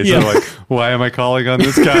teacher face. Yeah. I'm like, why am I calling on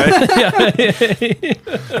this guy?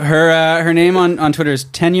 Her name on Twitter is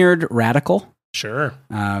Tenured Radical. Sure.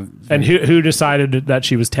 And who decided that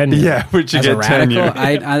she was tenure? Yeah, would you as a get radical,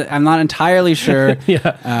 tenure? I'm not entirely sure.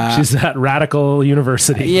 Yeah, she's at Radical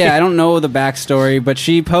University. Yeah, I don't know the backstory, but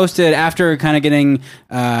she posted after kind of getting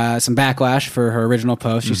some backlash for her original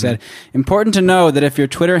post. She said, "Important to know that if your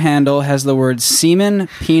Twitter handle has the words semen,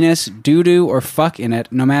 penis, doo-doo, or fuck in it,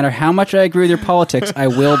 no matter how much I agree with your politics, I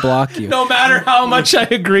will block you." No matter how much I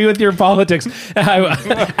agree with your politics,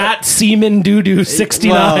 at Seaman Doodoo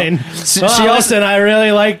 69. Listen, I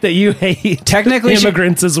really like that you hate Technically,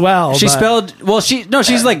 immigrants as well. She but- spelled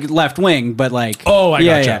she's like left wing, but like I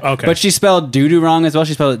gotcha. Okay. But she spelled doo-doo wrong as well.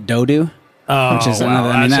 She spelled it do-doo. Oh, Which is wow. another.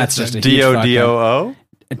 I mean, that's just a huge D-O-D-O-O?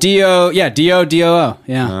 D-O-D-O-O.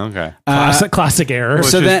 Yeah. Okay. Classic error. Well,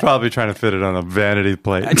 so she's then- probably trying to fit it on a vanity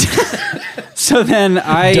plate. So then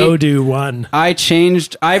Dodo one. I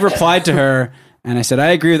replied to her and I said, I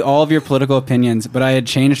agree with all of your political opinions, but I had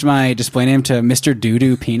changed my display name to Mr.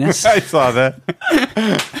 Doodoo Penis. I saw that.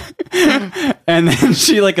 And then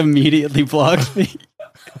she like immediately blocked me.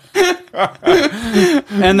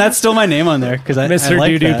 And that's still my name on there because I Mr.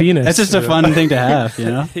 like Doodoo that. Penis. That's just a fun thing to have, you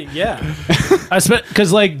know? Yeah.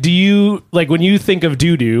 Because like, do you like when you think of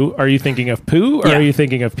doo-doo, are you thinking of poo or Yeah. are you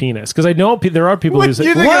thinking of penis? Because I know there are people who say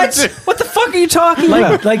you think What? What the fuck are you talking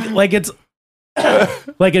about? like it's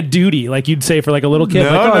like a duty, like you'd say for like a little kid.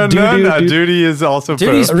 No, like, no. Duty is also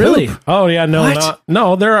Duty's poop. Really? Oh yeah, no, What?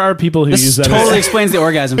 no. There are people who This use that. totally explains the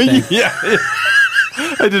orgasm thing. Yeah.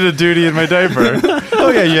 I did a duty in my diaper. Oh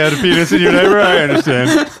yeah, you had a penis in your diaper? I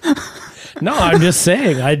understand. No, I'm just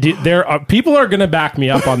saying. I do. There are people are gonna back me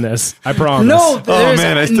up on this. I promise. No, Oh there's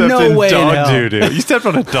man, I stepped no in way in dog hell. doo-doo. You stepped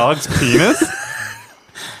on a dog's penis?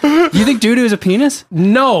 You think doo-doo is a penis?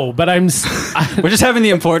 no, but I'm. We're just having the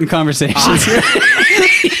important conversations here.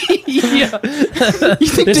 Yeah. You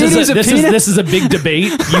think doo-doo is a penis? This is a big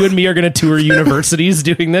debate. You and me are going to tour universities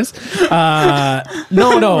doing this. No.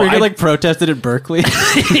 We're I- like protested at Berkeley.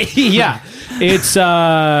 Yeah. It's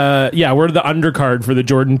we're the undercard for the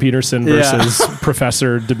Jordan Peterson versus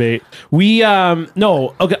Professor debate. We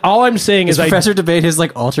no, okay, all I'm saying is Professor debate his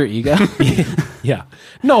like alter ego. yeah.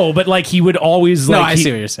 No, but like he would always like No, I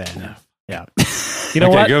see what you're saying. Yeah. You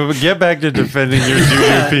know Okay, what? get back to defending your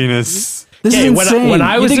doo-doo penis. This Okay, is when I- insane. when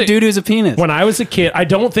I was you think a- doo-doo is a penis? When I was a kid, I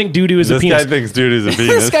don't think doo-doo is a This penis. guy thinks doo-doo's a this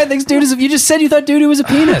penis. guy thinks doo-doo is a, you just said you thought doo-doo was a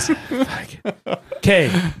penis.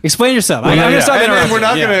 Okay. Explain yourself. I'm Yeah, gonna stop and interrupting. we're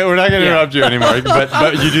not Yeah. gonna interrupt you anymore.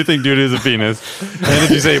 But you do think doo-doo is a penis. And if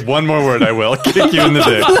you say one more word, I will kick you in the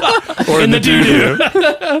dick or in the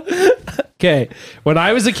doo-doo. Okay. When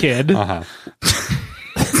I was a kid, Uh-huh.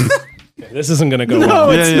 this isn't going to go No,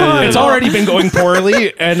 well. it's Yeah, not. It's already been going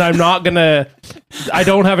poorly, and I'm not gonna. I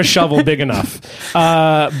don't have a shovel big enough.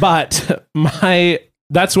 But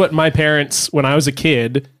that's what my parents, when I was a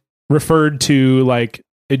kid, referred to like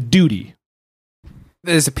a duty.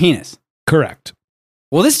 It's a penis. Correct.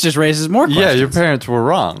 Well, this just raises more questions. Yeah, your parents were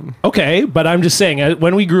wrong. Okay, but I'm just saying,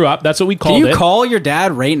 when we grew up, that's what we Can called you it. call your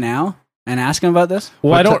dad right now and ask him about this?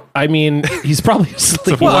 Well, I don't. I mean, he's probably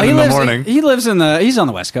asleep. Well, in the lives. morning. He lives he's on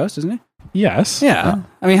the West Coast, isn't he? Yes. Yeah.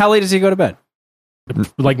 I mean, how late does he go to bed?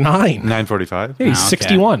 Like 9. 9:45. Yeah, he's Oh, okay.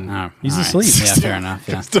 61. Oh, He's all right. asleep. Yeah, fair enough.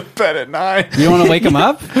 Yeah. To bed at 9. You don't want to wake him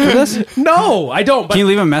up for this? No, I don't. But Can you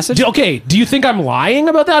leave a message? okay, do you think I'm lying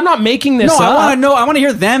about that? I'm not making this No, up. I want to know. I want to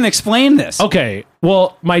hear them explain this. Okay.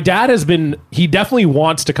 Well, my dad has been. He definitely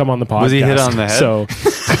wants to come on the podcast. Was he hit on the head? So.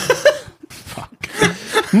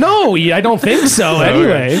 Fuck. No, I don't think so.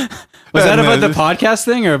 Anyway, Was that about the this- podcast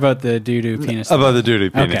thing or about the doo-doo penis thing? About the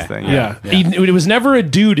doo-doo penis Okay. thing. yeah, it was never a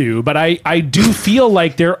doo-doo, but I do feel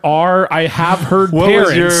like I have heard What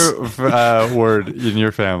parents. was your word in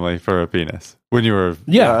your family for a penis when you were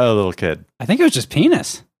Yeah. a little kid? I think it was just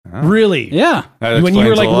penis. Really? Yeah. That When you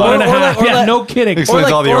were explains like a lot. 1 and a Or half. like- or Yeah, like- no kidding. Explains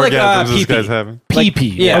like- all the or like, orgasms this pee-pee. guy's having. Pee-pee.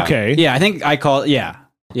 Yeah. Okay. Yeah, I think I call it, yeah.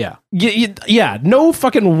 Yeah. Yeah. No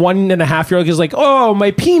fucking 1.5-year-old is like, oh,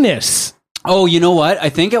 my penis. Oh, you know what? I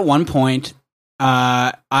think at one point,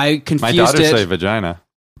 I My confused daughters it. say vagina.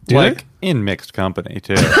 Do like in mixed company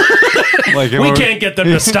too. Like We can't get them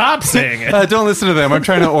to stop saying it. Don't listen to them. I'm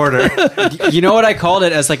trying to order. You know what I called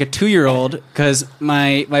it as like a 2-year-old because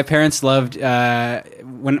my parents loved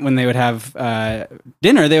when they would have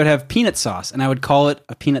dinner they would have peanut sauce and I would call it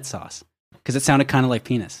a peanut sauce because it sounded kind of like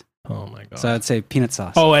penis. Oh my god. So I'd say peanut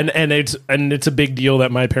sauce. Oh, and it's a big deal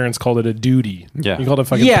that my parents called it a duty. Yeah. You called it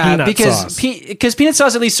fucking yeah, peanut because sauce. because peanut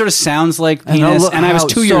sauce at least sort of sounds like penis, and I was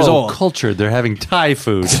 2 years old. Cultured. They're having Thai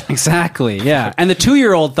food. Exactly. Yeah, and the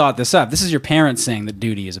 2-year-old thought this up. This is your parents saying that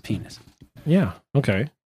duty is a penis. Yeah. Okay.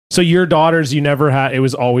 So your daughters, you never had. It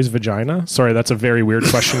was always vagina. Sorry, that's a very weird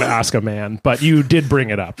question to ask a man, but you did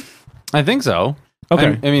bring it up. I think so.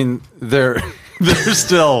 Okay. I mean, they're they're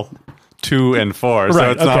still 2 and 4, so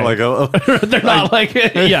Right, it's not okay. like a. They're not like,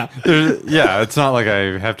 yeah. Yeah, it's not like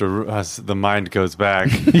I have to. The mind goes back.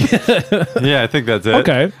 Yeah, I think that's it.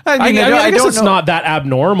 Okay. I guess it's not that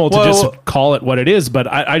abnormal to just call it what it is, but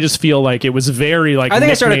I just feel like it was very like. I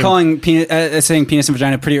think I started nicknamed- calling saying penis and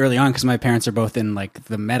vagina pretty early on because my parents are both in like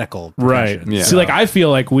the medical. Right. profession. Yeah. See, like I feel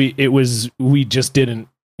like we just didn't.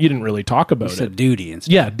 You didn't really talk about It's it. a duty and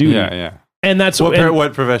stuff. Yeah, dude. Yeah. And that's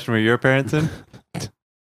What profession were your parents in?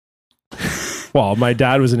 well, my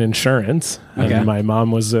dad was in insurance, Okay. and my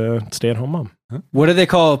mom was a stay-at-home mom. What do they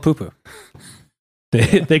call poo poo?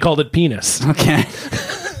 They called it penis. Okay.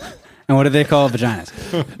 And what do they call vaginas?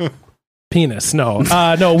 Penis. No,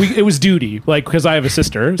 it was duty. Like because I have a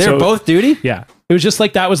sister. They're so, both duty? Yeah, it was just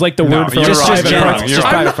like that was like the No, word for you're like, wrong. private You're parts. wrong. Just You're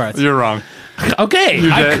private wrong. parts. You're wrong. Okay,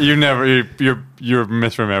 You're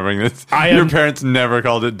misremembering this. I Your am- parents never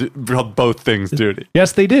called both things duty.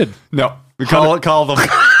 yes, they did. No, call them.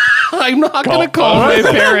 I'm not going to call my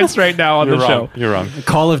parents right now on You're the wrong. show. You're wrong.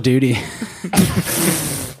 Call of Duty.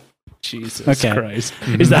 Jesus Okay. Christ,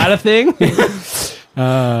 is that a thing?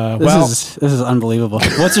 This is unbelievable.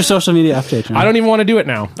 What's your social media update? John? I don't even want to do it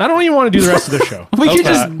now. I don't even want to do the rest of the show. We could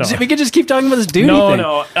No. we could just keep talking about this duty No, thing.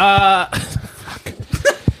 no.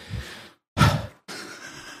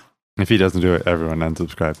 If he doesn't do it, everyone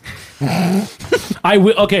unsubscribe. I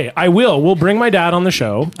will. Okay, I will. We'll bring my dad on the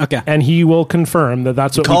show. Okay. and he will confirm that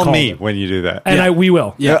that's what we Call called me it. when you do that. And we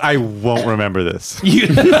will. Yeah, I won't remember this.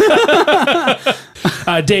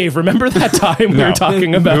 Dave, remember that time we were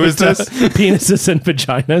talking about Who is this? penises and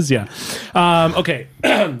vaginas? Yeah. Okay.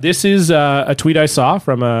 This is a tweet I saw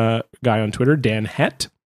from a guy on Twitter, Dan Het.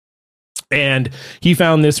 And he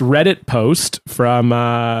found this Reddit post from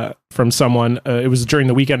someone. It was during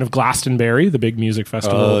the weekend of Glastonbury, the big music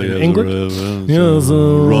festival in England.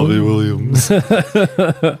 Robbie Williams.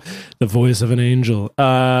 The voice of an angel.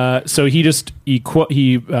 So he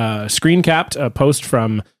screen capped a post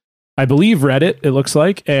from, I believe, Reddit, it looks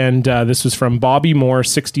like. And this was from Bobby Moore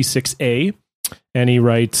 66A. And he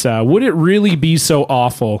writes, would it really be so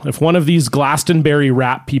awful if one of these Glastonbury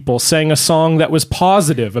rap people sang a song that was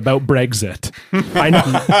positive about Brexit?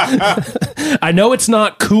 I know it's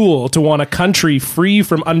not cool to want a country free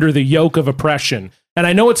from under the yoke of oppression. And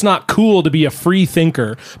I know it's not cool to be a free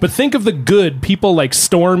thinker, but think of the good people like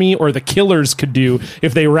Stormy or the Killers could do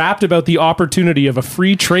if they rapped about the opportunity of a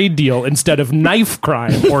free trade deal instead of knife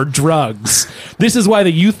crime or drugs. This is why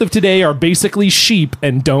the youth of today are basically sheep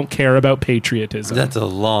and don't care about patriotism. That's a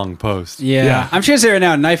long post. Yeah. I'm just gonna say right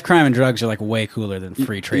now, knife crime and drugs are like way cooler than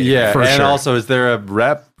free trade. Yeah, For and sure. also, is there a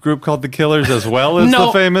rap group called the Killers as well as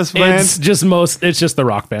the famous band? It's just the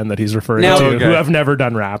rock band that he's referring Now- to, Okay. who have never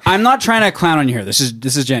done rap. I'm not trying to clown on you here. This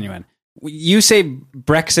is genuine. You say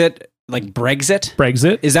Brexit like Brexit.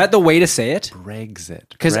 Brexit. Is that the way to say it? Brexit.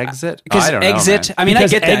 Because Brexit? Because I don't know, exit. man. I mean,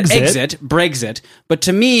 Because I get that. exit. Brexit. But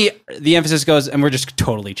to me, the emphasis goes, and we're just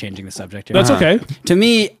totally changing the subject here. That's okay. To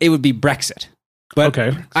me, it would be Brexit. But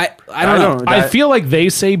Okay. I don't know. I feel like they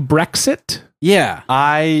say Brexit. Yeah.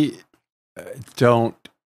 I don't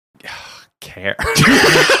care.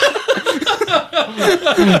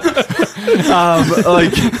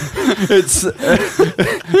 Like it's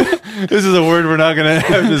this is a word we're not going to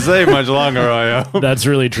have to say much longer. I hope That's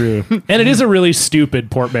really true. And it is a really stupid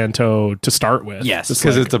portmanteau to start with. Yes. It's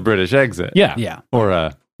because like- it's a British exit. yeah. Yeah. or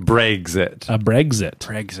a Brexit. A Brexit.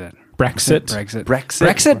 Brexit. Brexit. Brexit. Brexit.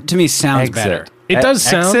 Brexit to me sounds Exit. better. It does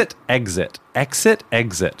sound- exit. I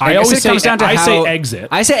guess always it comes say down to I how- say exit.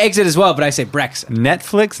 I say exit as well, but I say Brexit.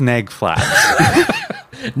 Netflix Negflix.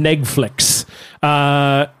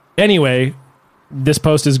 Negflix. Anyway, this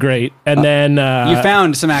post is great. And then You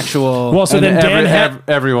found some actual. well, so And then Dan had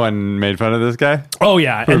everyone made fun of this guy oh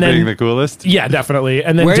yeah, for and being then the coolest. yeah, definitely.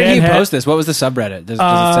 And then where Dan did he had, post this? What was the subreddit? Does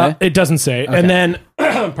it say? It doesn't say. And then,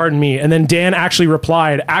 pardon me. And then Dan actually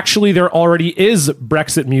replied, actually, there already is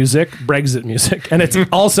Brexit music, and it's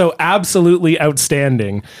also absolutely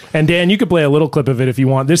outstanding. And Dan, you could play a little clip of it if you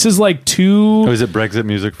want. This is like two. Was it Brexit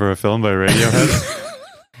music for a film by Radiohead?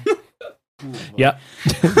 Yep,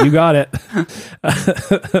 you got it.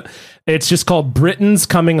 It's just called Britain's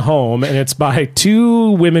Coming Home, and it's by two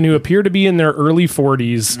women who appear to be in their early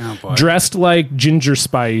 40s, boy. dressed like Ginger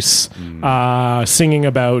Spice, singing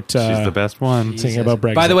about She's the best one. singing about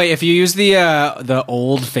Brexit. By the way, if you use the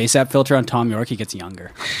old face app filter on Tom York, he gets younger.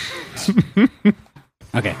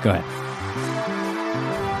 Okay, go ahead.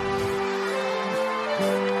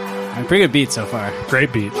 Pretty good beat so far.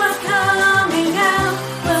 great beat. We're coming out,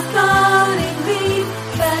 we're voting leave,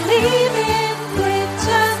 believe in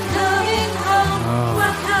Britain coming home.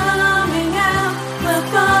 We're coming out, we're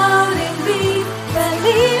voting leave,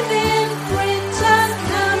 believe in Britain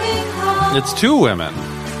It's two women.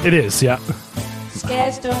 It is, yeah.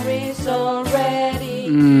 Scare stories already. I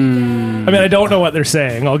mean, I don't know what they're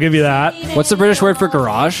saying. I'll give you that. What's the British word for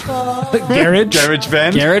garage? Garage. Garage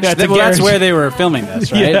band. Garage? Yeah, it's a Well, that's garage. where they were filming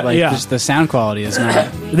this, right? Yeah, like, yeah. just the sound quality is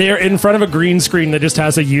not. They're in front of a green screen that just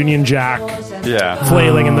has a Union Jack Yeah.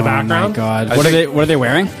 flailing in the Oh my background. god! What are they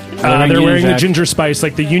wearing? They're wearing the ginger spice,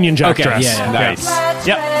 like the Union Jack Okay, dress. yeah. Nice.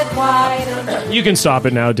 Yep. Red, white, and You can stop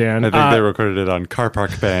it now, Dan. I think they recorded it on Car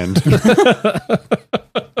Park Band.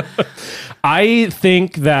 I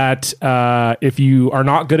think that if you are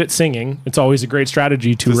not good at singing, it's always a great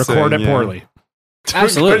strategy to To record sing, it yeah. poorly.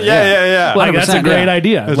 Absolutely. yeah. Like, that's a 100%, great yeah.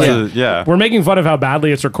 idea. That's Like, yeah. we're making fun of how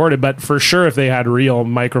badly it's recorded, but for sure, if they had real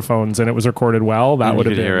microphones and it was recorded well, that And would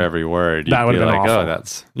you have could been hear every word. that You'd would've be been like,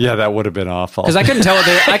 awful. that would have been awful. Because I couldn't tell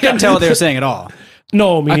what they were saying at all.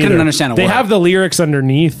 No, me I couldn't neither. understand a They word. have the lyrics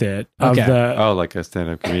underneath it. Of Okay. the, Oh, like a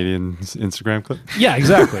stand-up comedian's Instagram clip. yeah,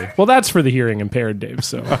 exactly. Well, that's for the hearing impaired, Dave.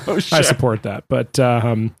 So I support that. But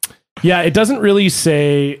yeah, it doesn't really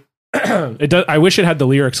say. It does. I wish it had the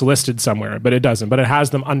lyrics listed somewhere, but it doesn't. But it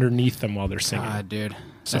has them underneath them while they're singing. God, dude,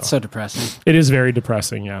 that's so depressing. It is very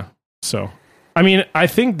depressing. Yeah. So, I mean, I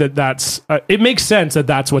think that's. It makes sense that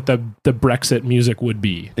that's what the Brexit music would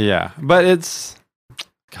be. Yeah, but it's.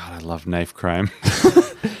 God, I love knife crime.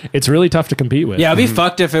 It's really tough to compete with. Yeah, it'd be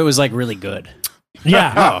fucked if it was like really good.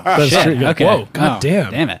 Yeah. That's Shit. true. Okay. Whoa. God Oh,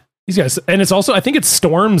 damn. Damn it. These guys, and it's also. I think it's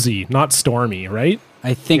Stormzy, not Stormy, right?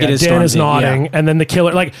 I think Yeah, it is. Dan is Stormzy, nodding, yeah. and then the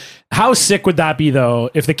killer. Like, how sick would that be though?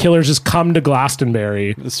 If the killers just come to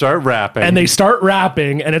Glastonbury Start rapping, and they start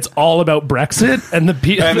rapping, and it's all about Brexit, and the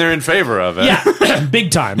people. and they're in favor of it. Yeah,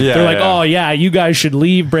 big time. Yeah, They're like, yeah. oh yeah, you guys should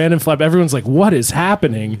leave Brandon Flepp. Everyone's like, what is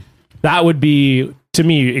happening? That would be, to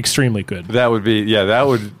me, extremely good. That would be. Yeah,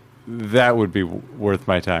 that would be worth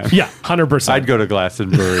my time. Yeah, 100%. I'd go to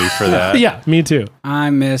Glastonbury for that. Yeah, me too.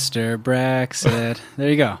 I'm Mr. Brexit. There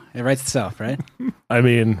you go. It writes itself, right? I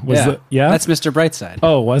mean, yeah? That's Mr. Brightside.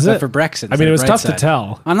 Oh, was But it? for Brexit? I mean, it was instead tough of to Brightside.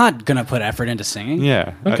 tell. I'm not gonna put effort into singing.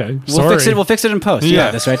 Yeah. Okay, We'll fix it in post. You Yeah.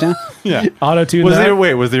 got this right now. Yeah. Auto-tune Was that?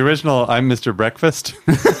 was the original "I'm Mr. Breakfast"?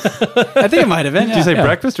 I think it might have been. Did you say yeah.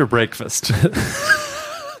 breakfast or breakfast?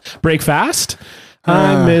 Break fast?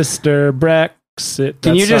 I'm Mr. Brexit.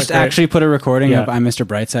 Can you That's not just great. actually put a recording Yeah. of "I'm Mr.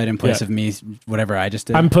 Brightside" in place Yeah. of me, whatever I just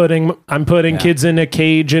did? I'm putting kids in a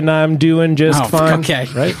cage and I'm doing just Oh, fine. okay.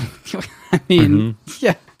 Right? I mean,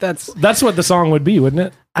 yeah, that's. That's what the song would be, wouldn't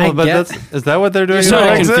it? I but get, is that what they're doing? It's in sort of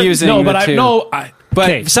Brexit? confusing. No, but the I two. no. But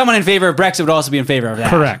okay. someone in favor of Brexit would also be in favor of that.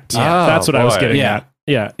 Correct. Oh, That's what I was boy. getting Yeah. at.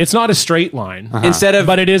 Yeah, it's not a straight line, Instead of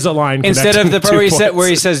but it is a line. instead of connecting the part two points. where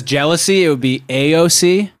he says jealousy, it would be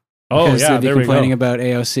AOC. oh because yeah, they'd be there we complaining go. about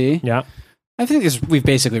AOC. Yeah, I think we've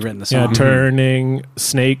basically written the yeah, song. turning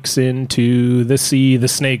snakes into the sea. The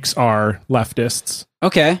snakes are leftists,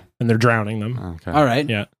 Okay, and they're drowning them. Okay. all right.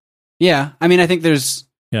 Yeah. Yeah, I mean, I think there's.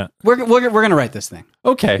 Yeah. We're gonna write this thing.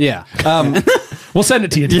 Okay. Yeah. We'll send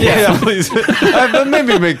it to you. Dan. Yeah, please.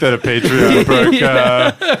 Maybe make that a Patreon,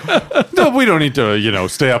 Brooke. No, we don't need to,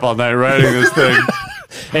 stay up all night writing this thing.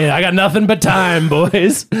 Hey, I got nothing but time,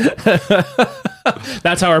 boys.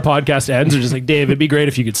 That's how our podcast ends. We're just like, Dave, it'd be great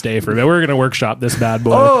if you could stay for a bit. We're gonna workshop this bad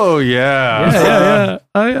boy. Oh yeah.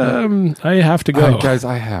 yeah. I have to go. Guys,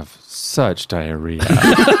 I have such diarrhea.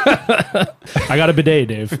 I got a bidet,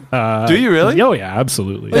 Dave. Do you really? Oh yeah,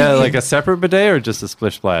 absolutely. Yeah, like a separate bidet or just a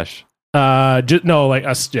splish splash? No, like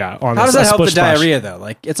us. Yeah. On How does a that help the splish splash. diarrhea though?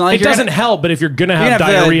 Like, it's not like It doesn't help, but if you're gonna You're have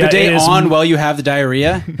gonna have diarrhea, the bidet it is on while you have the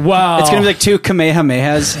diarrhea. wow. It's gonna be like two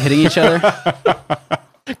kamehamehas hitting each other.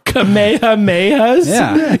 Kamehamehas.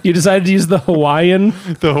 Yeah. You decided to use the Hawaiian.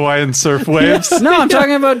 The Hawaiian surf waves? No, I'm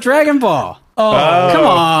talking about Dragon Ball. Oh, Come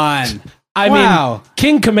on. I Wow. mean,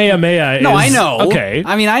 King Kamehameha. No, is, I know. Okay.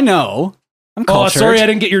 I mean, I know. I'm Oh, cultured. sorry, I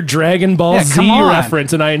didn't get your Dragon Ball Yeah, Z come on.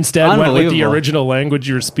 reference, and I instead went with the Unbelievable. original language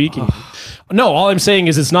you were speaking. No, all I'm saying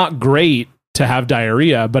is it's not great to have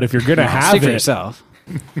diarrhea, but if you're gonna have Speak for it, yourself.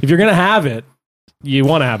 if you're gonna have it, you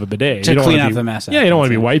want to have a bidet. To You don't clean wanna up be- the mess. Yeah, you don't want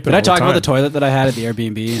to be wiping. Did I all the talk about the time. toilet that I had at the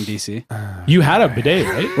Airbnb in DC? You had a bidet,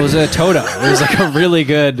 right? It was a Toto. It was like a really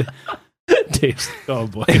good. Dave's- oh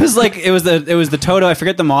boy. It was the Toto. I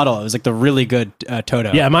forget the model. It was like the really good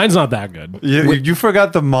Toto. Yeah, mine's not that good. You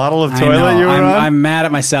forgot the model of I toilet know. you were on? I'm mad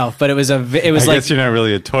at myself, but it was I like guess you're not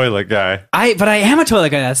really a toilet guy. but I am a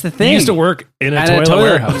toilet guy. That's the thing. You used to work in a at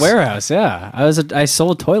toilet warehouse, Yeah, I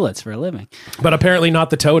sold toilets for a living. but apparently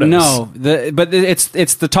not the Totos. No, but it's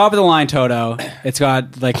the top of the line Toto. It's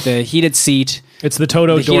got like the heated seat, it's the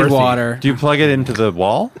Toto the heated Dorothy. water. Do you plug it into the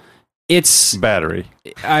wall? It's Battery.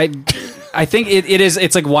 I think it is.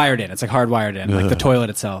 It's like wired in. It's like hardwired in, like the toilet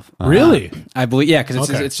itself. Really? I believe, yeah, because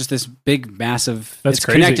Okay. it's just this big, massive. That's it's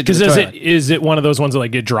crazy. connected to Because the is toilet. is it one of those ones that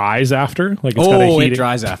like it dries after? Like it's got a Oh, heat it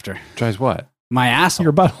dries after Tries what? my asshole. Oh,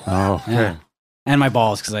 your butt okay. Yeah. And my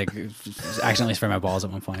balls, because like accidentally sprayed my balls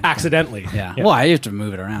at one point. accidentally. Yeah. Well, I have to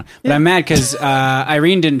move it around, but I'm mad because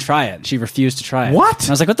Irene didn't try it. She refused to try it. What? And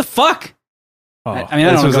I was like, "What the fuck?" Oh, I mean,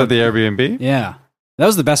 I This don't was go, at the Airbnb? yeah. That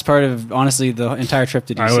was the best part of honestly the entire trip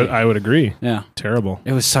to DC. I would agree. Yeah. Terrible.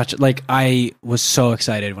 It was such like I was so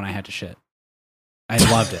excited when I had to shit. I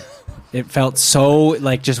loved it. It felt so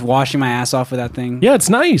like just washing my ass off with that thing. Yeah, it's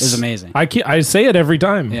nice. It was amazing. I say it every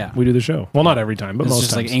time Yeah. we do the show. Well, not every time, but It was most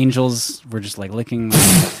just times. like angels were just like licking.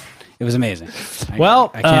 It was amazing. I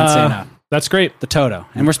can't say enough. That's great. The Toto,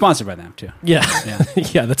 and we're sponsored by them too. Yeah. Yeah.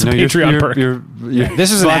 Yeah, that's a No, Patreon perk. You're This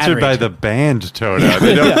is an ad sponsored by read. the band Toto.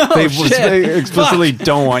 They don't. They explicitly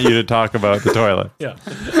don't want you to talk about the toilet. Yeah.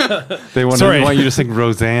 They want Sorry. you to sing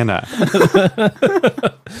Rosanna.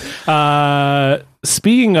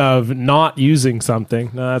 Speaking of not using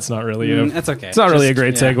something, no, that's not really That's okay. It's not really a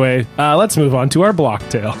Just- great yeah. segue. Let's move on to our block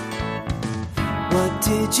tale. What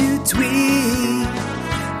did you tweet?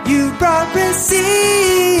 You brought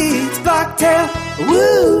receipts, Blocktail.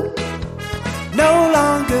 Woo! No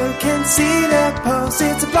longer can see the post.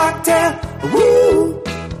 It's a Blocktail. Woo!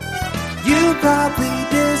 You probably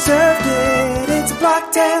deserved it. It's a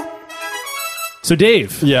Blocktail. So,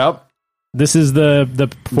 Dave, Yep. this is the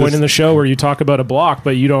point in the show where you talk about a block,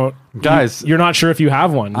 but you don't, Guys, you're not sure if you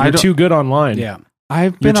have one. I You're don't- too good online. Yeah.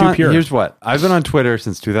 I've You're been too on. pure. Here's what I've been on Twitter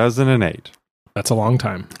since 2008. That's a long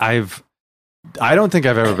time. I don't think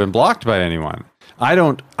I've ever been blocked by anyone.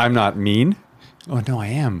 I'm not mean. Oh no, I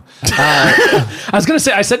am. I was going to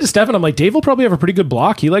say, I said to Stefan, I'm like, Dave will probably have a pretty good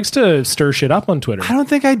block. He likes to stir shit up on Twitter. I don't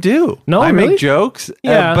think I do. No, I really? make jokes.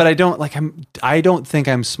 Yeah. But I don't think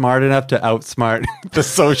I'm smart enough to outsmart the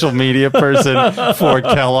social media person for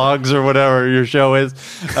Kellogg's or whatever your show is.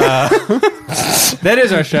 That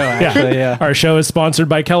is our show, actually. Yeah. Our show is sponsored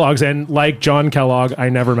by Kellogg's, and like John Kellogg, I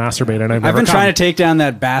never masturbate, and I've I've been trying to take down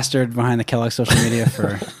that bastard behind the Kellogg social media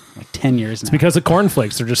for like 10 years now. because of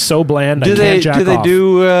cornflakes. They're just so bland. Do I they can't jack off.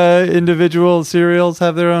 do individual cereals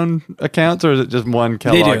have their own accounts, or is it just one They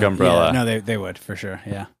Kellogg do. umbrella? Yeah, no, they would for sure.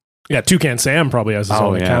 Yeah. Yeah, Toucan Sam probably has his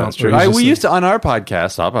Oh own yeah, account. that's true. where he's We just used to on our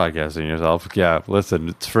podcast. Stop podcasting yourself. Yeah, listen,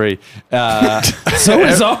 it's free. so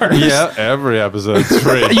is ours. Yeah, every episode's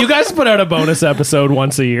free. You guys put out a bonus episode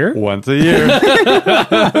once a year. Once a year.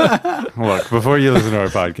 Look, before you listen to our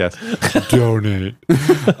podcast, donate.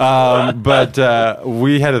 But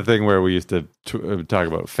we had a thing where we used to talk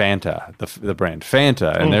about Fanta, the brand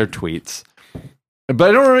Fanta, and their tweets.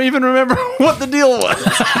 But I don't even remember what the deal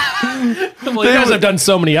was. Well, you guys have done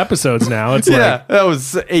so many episodes now. It's Yeah, like, that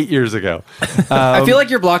was 8 years ago. I feel like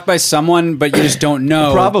you're blocked by someone, but you just don't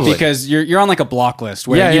know. Probably. Because you're on like a block list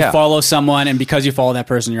where Yeah, you yeah. follow someone, and because you follow that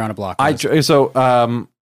person, you're on a block list.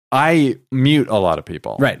 I mute a lot of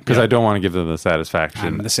people, Right. Because Yeah. I don't want to give them the satisfaction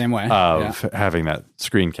I'm the same way. of having that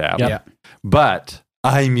screen cap. Yep. Yeah. But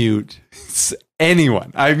I mute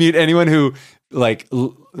anyone. I mute anyone who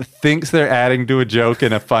thinks they're adding to a joke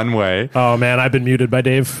in a fun way. oh man, I've been muted by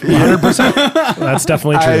Dave 100%. That's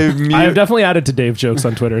definitely true. I have definitely added to Dave jokes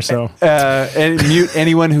on Twitter. So And mute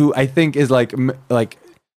anyone who I think is making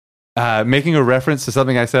a reference to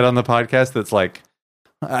something I said on the podcast that's like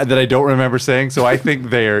that I don't remember saying. So I think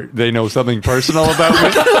they know something personal about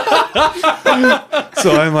me.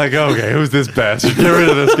 So I'm like, okay, who's this bastard? Get rid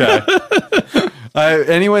of this guy.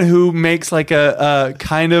 Anyone who makes like a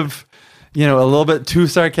kind of, a little bit too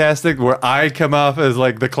sarcastic, where I come off as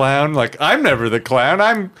like the clown. Like, I'm never the clown.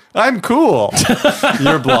 I'm cool.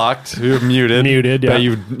 You're blocked. You're muted. Muted, yeah. But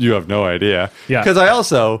you have no idea. Yeah. Because I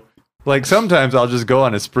also sometimes I'll just go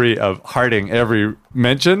on a spree of hearting every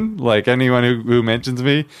mention. Like anyone who mentions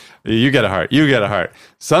me, you get a heart. You get a heart.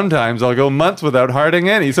 Sometimes I'll go months without hearting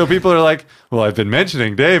any. So people are like, "Well, I've been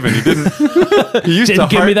mentioning Dave, and he didn't. He used didn't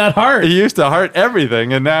to give me that heart. He used to heart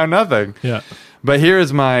everything, and now nothing." Yeah. But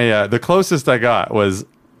here's my the closest I got was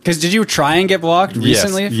Because did you try and get blocked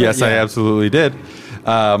recently? Yes, I absolutely did.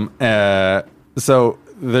 So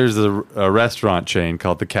there's a restaurant chain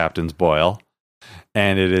called the Captain's Boil,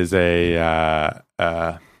 and it is the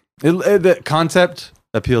concept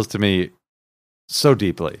appeals to me so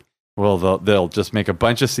deeply. Well, they'll just make a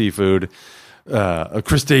bunch of seafood,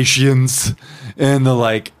 crustaceans, and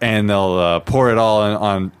they'll pour it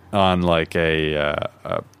all on like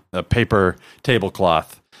a paper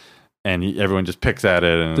tablecloth, and everyone just picks at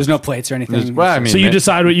it. And There's no plates or anything. well, I mean, So you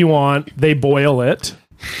decide what you want. They boil it.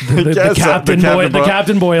 The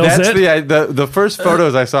captain boils That's it. the first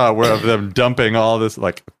photos I saw were of them dumping all this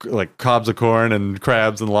like cobs of corn and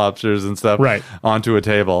crabs and lobsters and stuff Right. onto a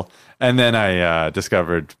table. And then I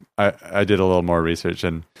discovered I did a little more research,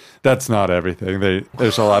 and that's not everything.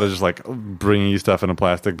 There's a lot of just like bringing you stuff in a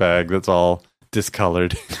plastic bag that's all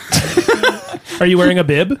discolored. Are you wearing a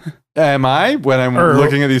bib? Am I when I'm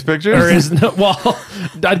looking at these pictures? Or is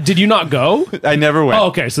did you not go? I never went. Oh,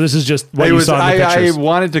 okay. So this is just what you saw in the I pictures.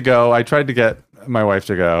 wanted to go. I tried to get my wife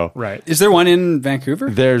to go. Right. Is there one in Vancouver?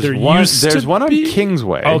 There's There one. used There's to one on be?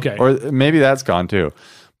 Kingsway. Okay. Or maybe that's gone too.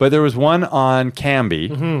 But there was one on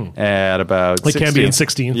Cambie at about Like 16th. Cambie and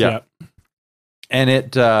 16th. Yeah. And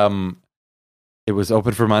it was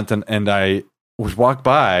open for months, and I would walk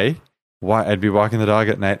by. I'd be walking the dog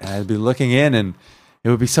at night, and I'd be looking in, and it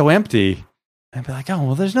would be so empty. I'd be like, oh,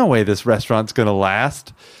 well, there's no way this restaurant's going to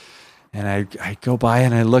last. And I go by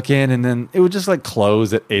and I look in, and then it would just like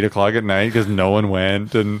close at 8:00 at night because no one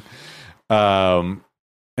went.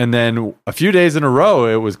 And then a few days in a row,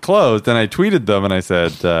 it was closed. And I tweeted them and I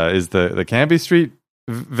said, is the Cambie Street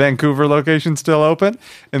Vancouver location still open?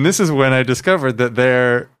 And this is when I discovered that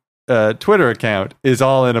their Twitter account is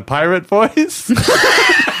all in a pirate voice.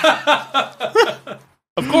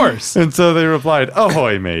 Of course. And so they replied,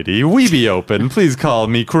 "Ahoy, matey, we be open. Please call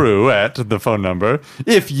me crew at the phone number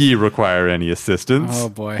if ye require any assistance." Oh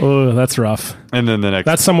boy. Oh, that's rough. And then the next,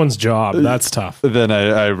 That's someone's job. That's tough. then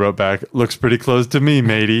I wrote back, "Looks pretty close to me,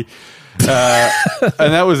 matey."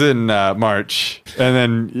 And that was in March. And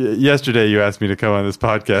then yesterday you asked me to come on this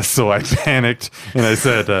podcast, so I panicked and I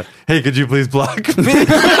said, "Hey, could you please block me?"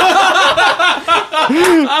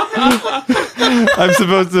 I'm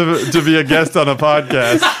supposed to be a guest on a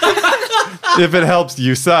podcast. If it helps,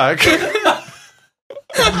 you suck.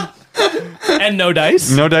 And no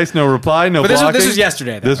dice. No dice, no reply, no But blocking. this was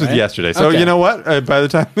yesterday. Though, This was right? yesterday. So Okay. you know what? By the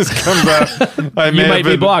time this comes out, I may You might have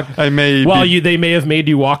be been blocked. I may Well, be, they may have made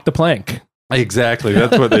you walk the plank. exactly.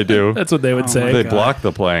 That's what they do. That's what they would say. They block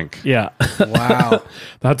the plank. Yeah. Wow.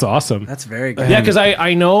 That's awesome. That's very good. Yeah, because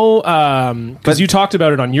I know because you talked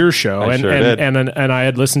about it on your show, I and sure and, did. and I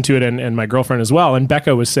had listened to it, and my girlfriend as well. And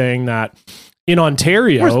Becca was saying that in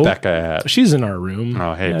Ontario, Where's Becca at? she's in our room.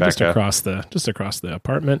 Oh, hey, just Becca. across the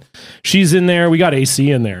apartment. She's in there. We got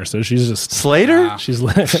AC in there, so she's just Slater? she's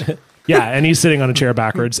yeah, and he's sitting on a chair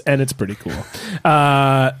backwards, and it's pretty cool.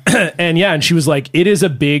 And she was like, it is a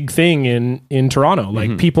big thing in Toronto.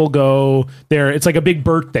 Like people go there. It's like a big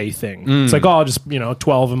birthday thing. It's like, oh, just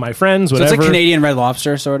 12 of my friends, So whatever. it's like Canadian Red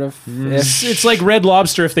Lobster, sort of. It's like Red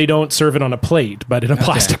Lobster if they don't serve it on a plate, but in a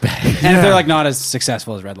plastic bag. And if they're like not as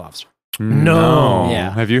successful as Red Lobster. No.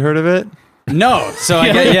 Yeah. Have you heard of it? No. So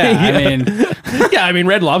I get, I mean, Yeah, I mean,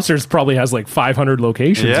 Red Lobster's probably has like 500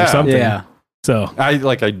 locations Yeah. or something. yeah. So I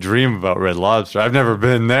dream about Red Lobster. I've never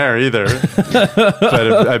been there either.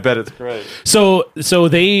 But I bet it's great. So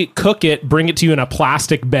they cook it, bring it to you in a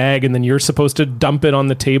plastic bag, and then you're supposed to dump it on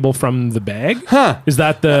the table from the bag. Huh. Is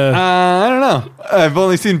that the? I don't know. I've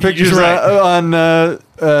only seen pictures right. on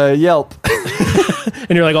Yelp.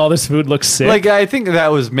 And you're like, oh, this food looks sick. Like, I think that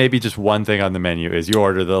was maybe just one thing on the menu is you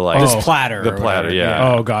order the like This platter. the or platter, whatever.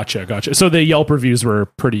 yeah. oh, gotcha. So the Yelp reviews were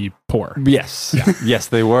pretty poor. Yes. Yes,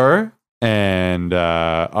 they were. And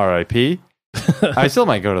RIP. I still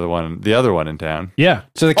might go to the other one in town. Yeah.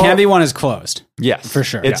 So the Cambie one is closed. Yes. For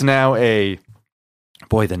sure. It's now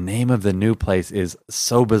boy, the name of the new place is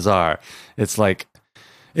so bizarre. It's like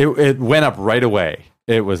it went up right away.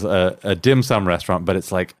 It was a dim sum restaurant, but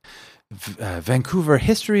it's like Vancouver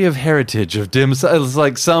History of Heritage of Dim Sum. It's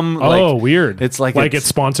like some Weird. It's like it's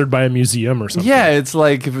sponsored by a museum or something. yeah, it's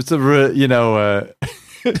like if it's a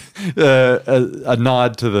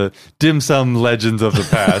nod to the dim sum legends of the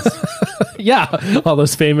past. Yeah, all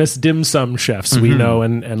those famous dim sum chefs we know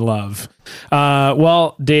and love.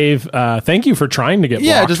 Well, Dave, thank you for trying to get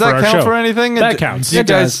blocked does for that our you show. for anything? That counts. You It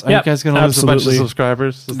guys, does. are Yep, you guys going to lose a bunch of absolutely.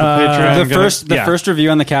 subscribers? Is the Patreon gonna- First first review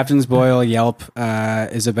on the Captain's Boil Yelp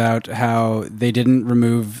is about how they didn't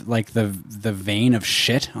remove like the vein of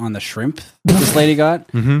shit on the shrimp this lady got,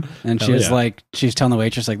 and she Hell was yeah. like, she's telling the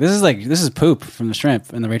waitress like, this is poop from the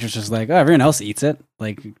shrimp, and the waitress was like, oh, everyone else eats it,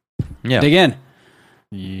 like yeah, dig in.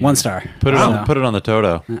 1 star. put it Wow. on the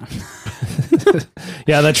Toto.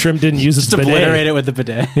 Yeah, that shrimp didn't use its Just bidet. obliterate it with the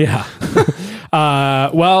bidet. Yeah.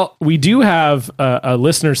 Well, we do have a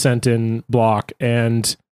listener sent in block,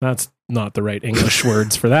 and that's not the right English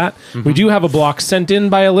words for that. We do have a block sent in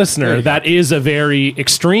by a listener that is a very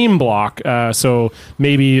extreme block. So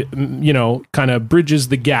maybe, kind of bridges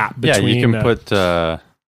the gap Yeah, between. you can put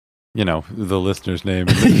the listener's name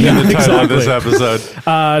in the title of this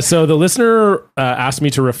episode. So the listener asked me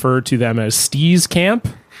to refer to them as Steez Camp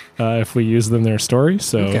if we use them in their story.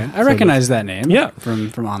 So Okay. I recognize that name. Yeah.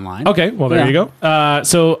 From online. Okay, well, there you go.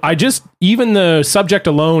 So even the subject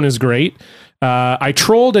alone is great. I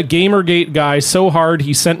trolled a Gamergate guy so hard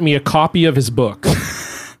he sent me a copy of his book.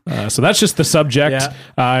 So that's just the subject.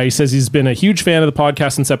 He says he's been a huge fan of the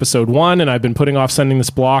podcast since episode 1, and I've been putting off sending this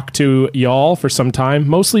block to y'all for some time,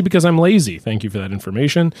 mostly because I'm lazy. Thank you for that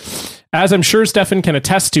information. As I'm sure Stefan can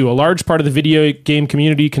attest to, a large part of the video game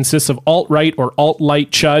community consists of alt-right or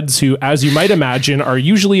alt-light chuds who, as you might imagine, are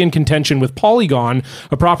usually in contention with Polygon,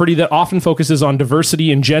 a property that often focuses on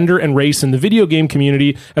diversity in gender and race in the video game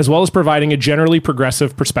community, as well as providing a generally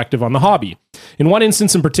progressive perspective on the hobby. In one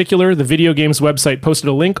instance in particular, the video games website posted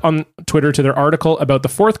a link on Twitter to their article about the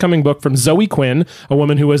forthcoming book from Zoe Quinn, a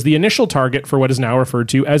woman who was the initial target for what is now referred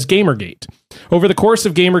to as Gamergate. Over the course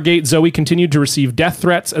of Gamergate, Zoe continued to receive death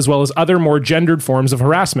threats as well as other more gendered forms of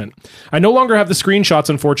harassment. I no longer have the screenshots,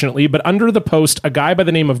 unfortunately, but under the post, a guy by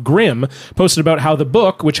the name of Grim posted about how the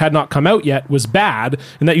book, which had not come out yet, was bad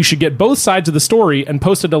and that you should get both sides of the story, and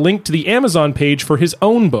posted a link to the Amazon page for his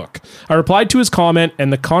own book. I replied to his comment,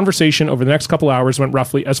 and the conversation over the next couple hours went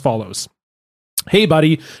roughly as follows. Hey,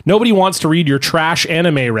 buddy, nobody wants to read your trash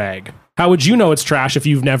anime rag. How would you know it's trash if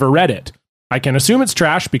you've never read it? I can assume it's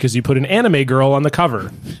trash because you put an anime girl on the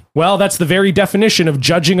cover. Well, that's the very definition of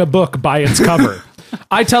judging a book by its cover.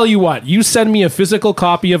 I tell you what, you send me a physical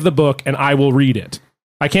copy of the book and I will read it.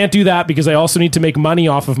 I can't do that because I also need to make money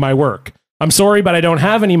off of my work. I'm sorry, but I don't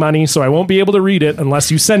have any money, so I won't be able to read it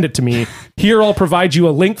unless you send it to me. Here, I'll provide you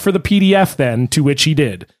a link for the PDF then, to which he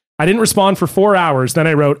did. I didn't respond for 4 hours. Then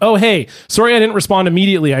I wrote, oh, hey, sorry I didn't respond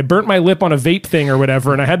immediately. I burnt my lip on a vape thing or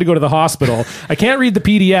whatever, and I had to go to the hospital. I can't read the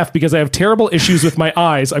PDF because I have terrible issues with my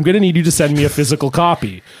eyes. I'm going to need you to send me a physical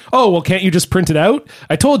copy. Oh, well, can't you just print it out?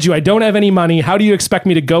 I told you I don't have any money. How do you expect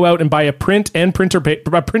me to go out and buy a printer and printer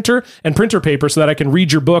paper so that I can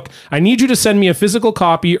read your book? I need you to send me a physical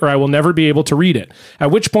copy or I will never be able to read it.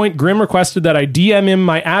 At which point, Grim requested that I DM him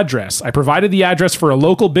my address. I provided the address for a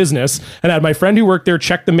local business and had my friend who worked there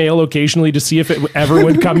check the mail occasionally to see if it ever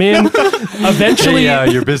would come in. Eventually,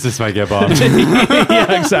 your business might get bombed.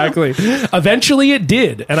 Yeah, exactly. Eventually it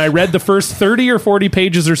did, and I read the first 30 or 40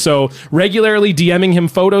 pages or so, regularly DMing him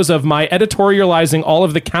photos of my editorializing all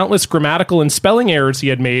of the countless grammatical and spelling errors he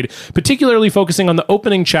had made, particularly focusing on the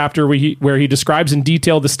opening chapter where he describes in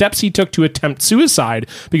detail the steps he took to attempt suicide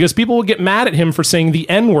because people would get mad at him for saying the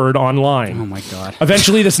N-word online. Oh my God.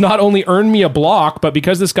 Eventually, this not only earned me a block, but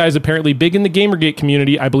because this guy is apparently big in the Gamergate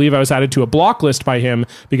community, I believe I was added to a block list by him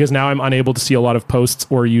because now I'm unable to see a lot of posts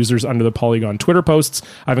or users under the Polygon Twitter posts.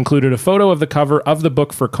 I've included a photo of the cover of the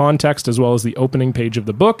book for context as well as the opening page of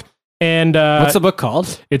the book. And what's the book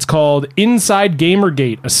called? It's called Inside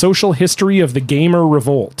Gamergate, A Social History of the Gamer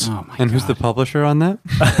Revolt. Oh my And who's the publisher on that?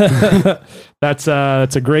 That's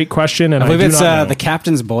a great question, and I believe do it's not know. the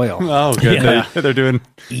Captain's Boil. Oh, good. Yeah. They're doing...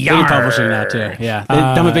 They're publishing that too. Yeah, they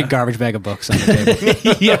dump a big garbage bag of books on the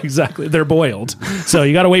table. Yeah, exactly. They're boiled, so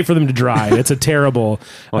you got to wait for them to dry. It's a terrible.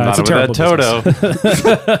 Well, not it's a with terrible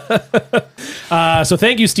that Toto. So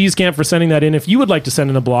thank you, Steez Camp, for sending that in. If you would like to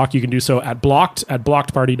send in a block, you can do so at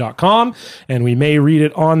blockedparty.com, and we may read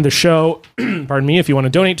it on the show. Pardon me. If you want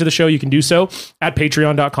to donate to the show, you can do so at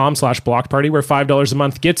patreon.com/blockedparty, where $5 a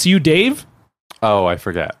month gets you, Dave. Oh, I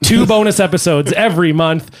forgot. 2 bonus episodes every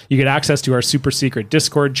month. You get access to our super secret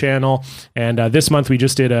Discord channel. And this month we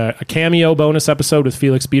just did a cameo bonus episode with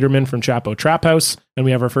Felix Biederman from Chapo Trap House. And we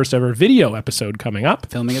have our first ever video episode coming up.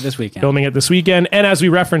 Filming it this weekend. And as we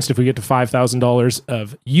referenced, if we get to $5,000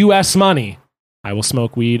 of US money, I will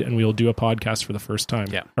smoke weed and we'll do a podcast for the first time.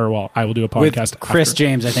 Yeah. I will do a podcast. With Chris after.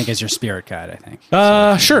 James, I think, is your spirit guide, I think.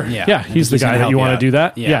 Sure. Yeah. He's the He's guy gonna that help you you want to out. do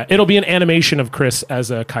that. Yeah. Yeah. It'll be an animation of Chris as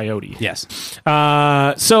a coyote. Yes.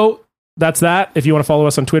 So that's that. If you want to follow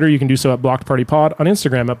us on Twitter, you can do so at Blocked Party Pod, on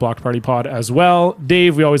Instagram at Blocked Party Pod as well.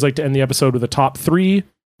 Dave, we always like to end the episode with a top 3.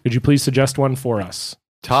 Could you please suggest one for us?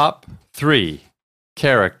 Top 3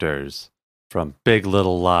 characters from Big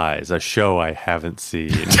Little Lies, a show I haven't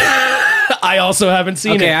seen. I also haven't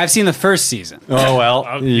seen Okay, it. I've seen the first season. Oh,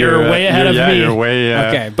 well. You're way ahead of me. You're way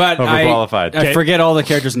Okay, but overqualified. I forget all the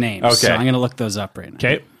characters' names. Okay. So I'm going to look those up right now.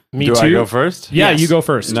 Okay. Me Do too. I go first? Yeah, Yes. you go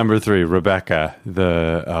first. Number 3, Rebecca.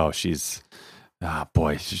 She's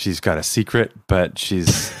got a secret, but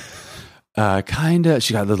she's kind of.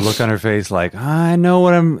 She got the look on her face, like I know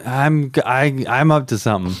what I'm up to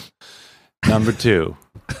something. Number 2,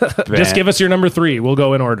 Just give us your number 3. We'll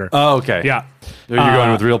go in order. Oh, okay. Yeah. Are you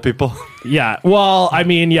going with real people? Yeah. Well, I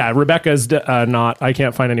mean, yeah, Rebecca's not. I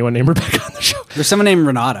can't find anyone named Rebecca on the show. There's someone named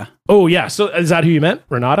Renata. Oh yeah. So is that who you meant,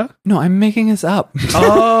 Renata? No, I'm making this up.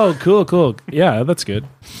 Oh, cool. Yeah, that's good.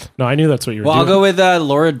 No, I knew that's what you were Well, I'll doing. go with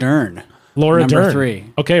Laura Dern. Laura number Dern. 3.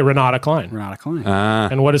 Okay, Renata Klein. Renata Klein.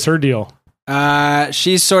 And what is her deal?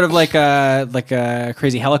 She's sort of like a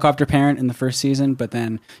crazy helicopter parent in the first season, but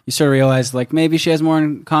then you sort of realize like maybe she has more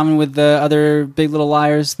in common with the other Big Little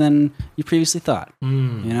Liars than you previously thought. You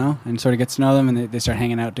know, and sort of gets to know them, and they start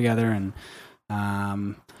hanging out together. And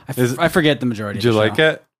I forget the majority. Did you like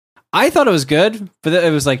it? I thought it was good, but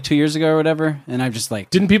it was like 2 years ago or whatever, and I've just like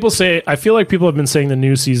Didn't people say? I feel like people have been saying the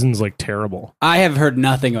new season's like terrible. I have heard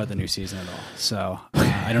nothing about the new season at all. So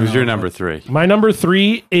I don't know. Who's your number 3? My number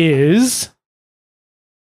 3 is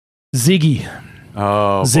Ziggy.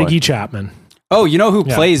 Oh, Ziggy boy. Chapman. Oh, you know who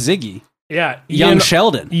Yeah. plays Ziggy? Yeah, Young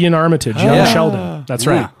Sheldon. Ian Armitage, Young Yeah. Sheldon. That's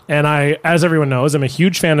Yeah. right. And I, as everyone knows, I'm a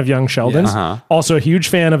huge fan of Young Sheldon. Also a huge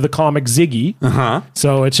fan of the comic Ziggy.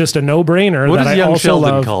 So it's just a no-brainer What that does I young also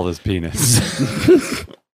Sheldon love call his penis?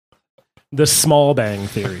 the Small Bang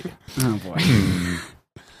Theory. Oh boy.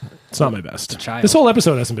 It's not my best. child. This whole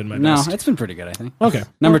episode hasn't been my No, best. it's been pretty good, I think. Okay.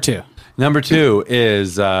 Number 2. Number 2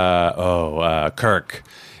 is Kirk.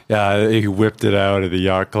 He whipped it out at the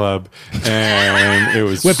yacht club, and it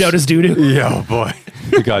was Whipped out his doo-doo. Yeah, oh boy,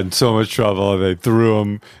 he got in so much trouble. They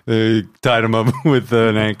tied him up with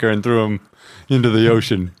an anchor and threw him into the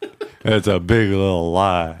ocean. It's a big little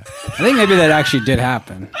lie. I think maybe that actually did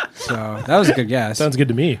happen. So that was a good guess. Sounds good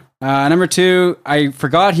to me. Number 2, I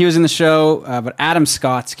forgot he was in the show, but Adam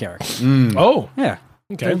Scott's character. Oh, Yeah.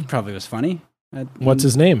 okay. That probably was funny. What's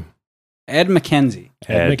his name? Ed McKenzie.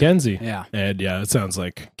 Ed McKenzie. Yeah. Ed, yeah, it sounds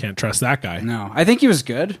like can't trust that guy. No, I think he was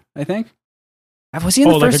good. I think. Was he in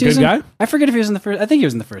the like first a good season? guy? I forget if he was in the first. I think he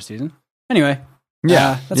was in the first season. Anyway,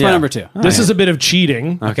 that's Yeah. my number 2. This is a bit of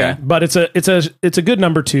cheating. Okay. But it's a good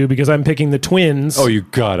number 2 because I'm picking the twins, Oh, you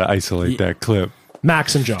gotta isolate that clip.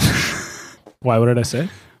 Max and Josh. Why? What did I say?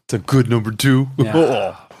 It's a good number 2. Yeah.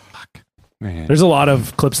 Oh, fuck. Man. There's a lot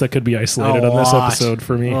of clips that could be isolated A on this lot. episode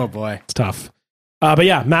for me. Oh boy. It's tough. But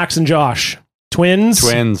yeah, Max and Josh, twins,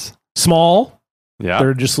 small. Yeah.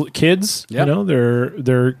 They're just kids. Yep. You know,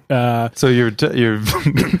 they're So you're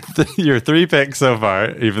your 3 picks so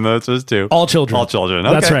far, even though it's just 2. all children. All children.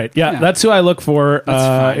 Okay. That's right. Yeah, Yeah. that's who I look for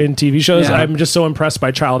That's fine. in TV shows. Yeah. I'm just so impressed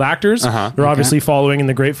by child actors. Uh-huh. They're obviously following in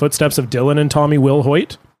the great footsteps of Dylan and Tommy Will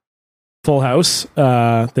Hoyt. Full House.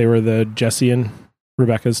 They were the Jesse and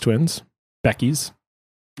Rebecca's twins. Becky's.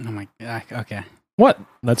 Oh my. Okay. What?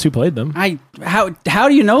 That's who played them. How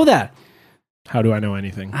do you know that? How do I know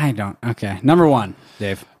anything? I don't. Okay. Number 1,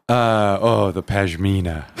 Dave. The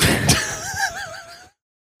pashmina.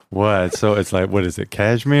 What? So it's like, what is it?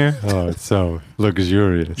 Cashmere? Oh, it's so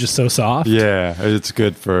luxurious. Just so soft. Yeah, it's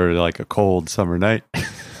good for like a cold summer night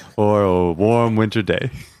or a warm winter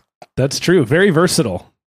day. That's true. Very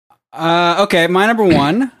versatile. Okay. My number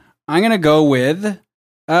 1. I'm gonna go with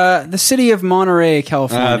the city of Monterey,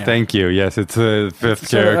 California. Thank you. Yes, it's a 5th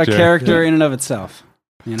Sort of character. a character in and of itself.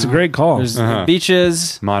 You It's a know? great call. There's Uh-huh.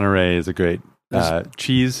 beaches. Monterey is a great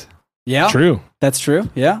cheese. Yeah. True. That's true.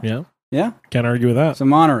 Yeah. Yeah. Yeah. Can't argue with that. So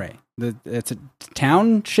Monterey. It's a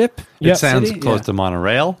township. Yeah. It sounds City? close Yeah. to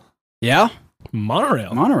monorail. Yeah.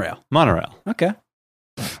 Monorail. Monorail. Monorail. Okay.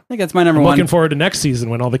 I think that's my number I'm 1. looking forward to next season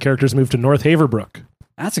when all the characters move to North Haverbrook.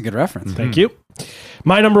 That's a good reference. Thank you.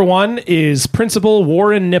 My number 1 is Principal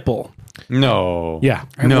Warren Nipple. No. Yeah.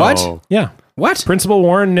 No. What? Yeah. What? Principal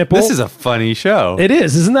Warren Nipple. This is a funny show. It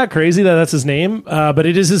is. Isn't that crazy that that's his name? But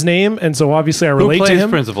it is his name, and so obviously I Who relate to plays him.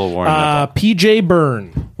 Principal Warren Nipple? PJ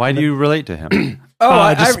Byrne. Why do you relate to him?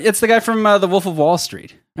 It's the guy from The Wolf of Wall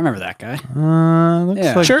Street. I remember that guy. Looks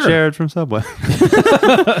Yeah. like Sure. Jared from Subway.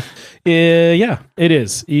 Yeah, it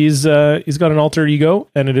is. He's got an alter ego,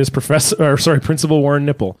 and it is Principal Warren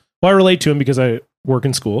Nipple. Well, I relate to him because I work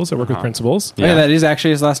in schools. I work with principals, Yeah. That is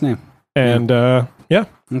actually his last name. and yeah,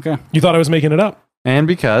 Okay. you thought I was making it up. And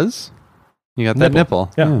because you got that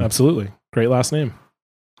nipple. Yeah, absolutely. Great last name.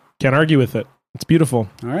 Can't argue with it. It's beautiful.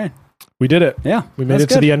 All right. We did it. Yeah. We made it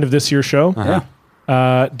to the end of this year's show. Uh-huh.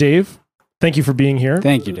 Yeah. Dave, thank you for being here.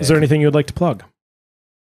 Thank you, Dave. Is there anything you would like to plug?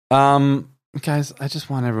 Guys, I just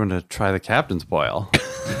want everyone to try the captain's boil.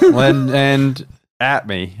 and at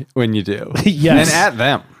me when you do. Yes. And at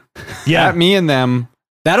them. Yeah. At me and them.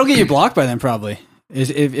 That'll get you blocked by them probably.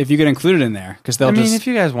 If you get included in there, because they'll I mean, just if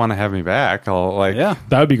you guys want to have me back, I'll yeah,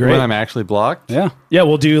 That would be great. when I'm actually blocked. yeah. Yeah,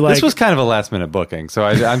 we'll do like This was kind of a last minute booking, so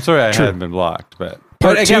I'm sorry I hadn't been blocked, but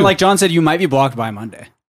But again, 2. like John said, you might be blocked by Monday.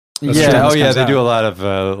 That's yeah, true. oh This yeah, comes they out. do a lot of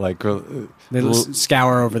They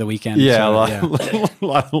scour over the weekend. yeah, sort of, a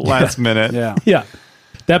lot last minute. yeah. yeah.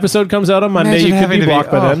 The episode comes out on Monday. Imagine You could having be to be-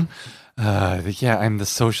 blocked by oh. then. Yeah, I'm the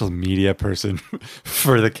social media person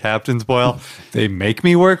for the Captain's Boil. They make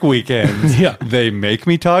me work weekends. Yeah. They make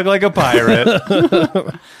me talk like a pirate.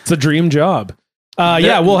 It's a dream job.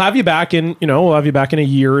 Yeah, we'll have you back in, we'll have you back in a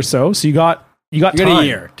year or so. So you got time. a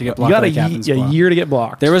year to get blocked. You got by a Captain's year Boil. to get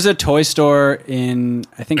blocked. There was a toy store in,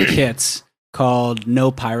 I think, Kits called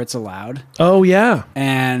No Pirates Allowed. Oh, yeah.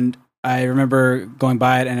 And I remember going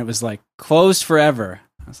by it and it was like closed forever.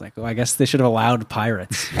 I was like, well, I guess they should have allowed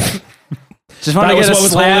pirates. Just wanted That to was get a what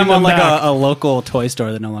was slam holding on them like back. a local toy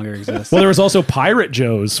store that no longer exists. Well, there was also Pirate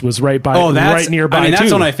Joe's was right by, that's right nearby I mean, that's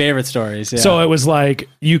too. one of my favorite stories. Yeah. So it was like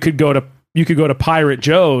you could go to Pirate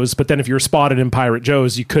Joe's, but then if you were spotted in Pirate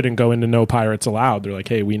Joe's, you couldn't go into No Pirates Allowed. They're like,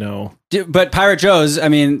 hey, we know. But Pirate Joe's, I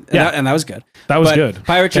mean, Yeah. and that was good. That was But good.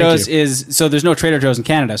 Pirate Thank Joe's you. is, so there's no Trader Joe's in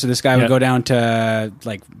Canada. So this guy would Yeah. go down to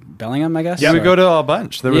like Bellingham, I guess. Yeah, we Or- go to a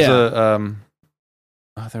bunch. There was Yeah.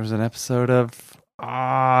 there was an episode of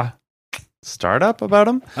Startup about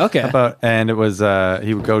him. Okay. And it was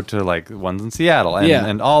he would go to like ones in Seattle and, Yeah.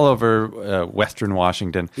 and all over Western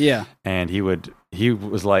Washington. Yeah. And he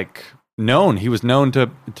was like known. He was known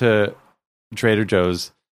to Trader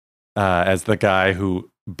Joe's as the guy who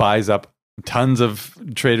buys up tons of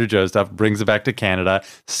Trader Joe's stuff, brings it back to Canada,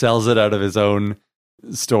 sells it out of his own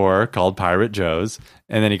store called Pirate Joe's,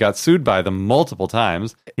 and then he got sued by them multiple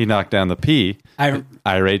times. He knocked down the P.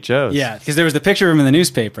 Irate Joe's. Yeah, because there was the picture of him in the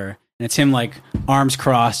newspaper, and it's him like arms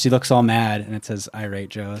crossed. He looks all mad, and it says "Irate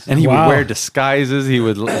Joe's." And he Wow. would wear disguises. He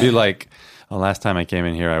would be like, "Oh, last time I came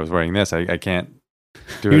in here, I was wearing this. I can't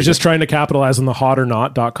do it." He was just trying to capitalize on the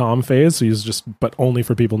hotornot.com phase. So he was but only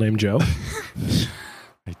for people named Joe.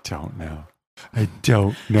 I don't know.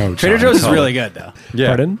 Trader John Joe's is Cullen. really good though. Yeah.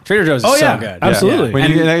 Pardon? Trader Joe's is Oh, so yeah. good. Absolutely.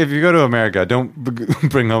 When if you go to America, don't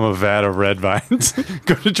bring home a vat of red vines.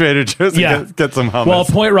 Go to Trader Joe's Yeah. and get some hummus. Well,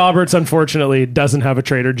 Point Roberts, unfortunately, doesn't have a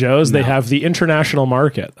Trader Joe's. They have the International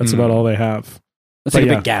Market. That's about all they have. It's like But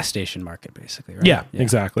a yeah. big gas station market, basically. Right? Yeah,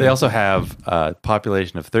 exactly. they also have a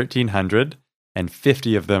population of 1,300, and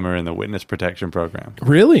 50 of them are in the witness protection program.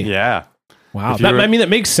 Really? Yeah. Wow. If you were- That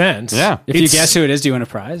makes sense. Yeah. If you guess who it is, do you win a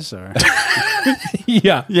prize? Or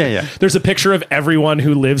Yeah. Yeah. There's a picture of everyone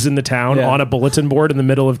who lives in the town Yeah. on a bulletin board in the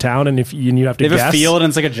middle of town, and you have to they have guess. a field, and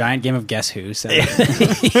it's like a giant game of Guess Who. So.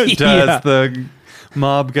 Does Yeah. the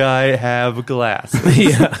mob guy have glasses?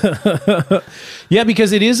 Yeah,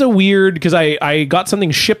 because it is a weird, because I got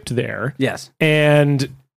something shipped there, Yes. and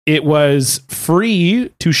it was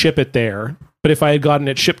free to ship it there, but if I had gotten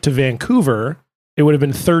it shipped to Vancouver, it would have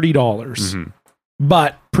been $30. Mm-hmm.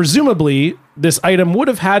 But presumably, this item would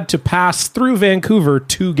have had to pass through Vancouver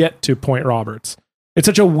to get to Point Roberts. It's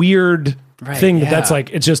such a weird Right, thing yeah. that's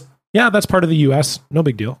like, it's just, that's part of the US. No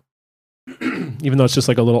big deal. Even though it's just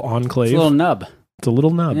like a little enclave. It's a little nub. It's a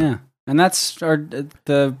little nub. Yeah. And that's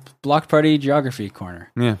the Block Party Geography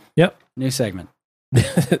Corner. Yeah. Yep. New segment.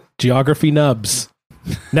 Geography nubs.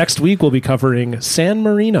 Next week, we'll be covering San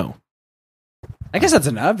Marino. I guess that's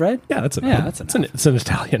a nub, right? Yeah, that's a Yeah, nub. that's a It's an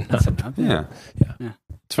Italian nub. That's a nub. Yeah. Yeah.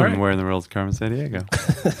 It's from All right. Where in the World is Carmen Sandiego?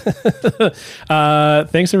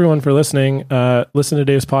 Thanks everyone for listening. Listen to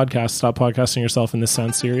Dave's podcast. Stop podcasting yourself, and this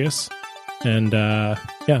sounds serious. And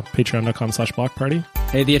patreon.com/blockparty.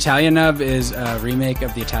 Hey, the Italian nub is a remake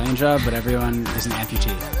of the Italian Job, but everyone is an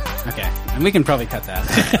amputee. Okay. And we can probably cut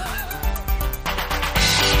that.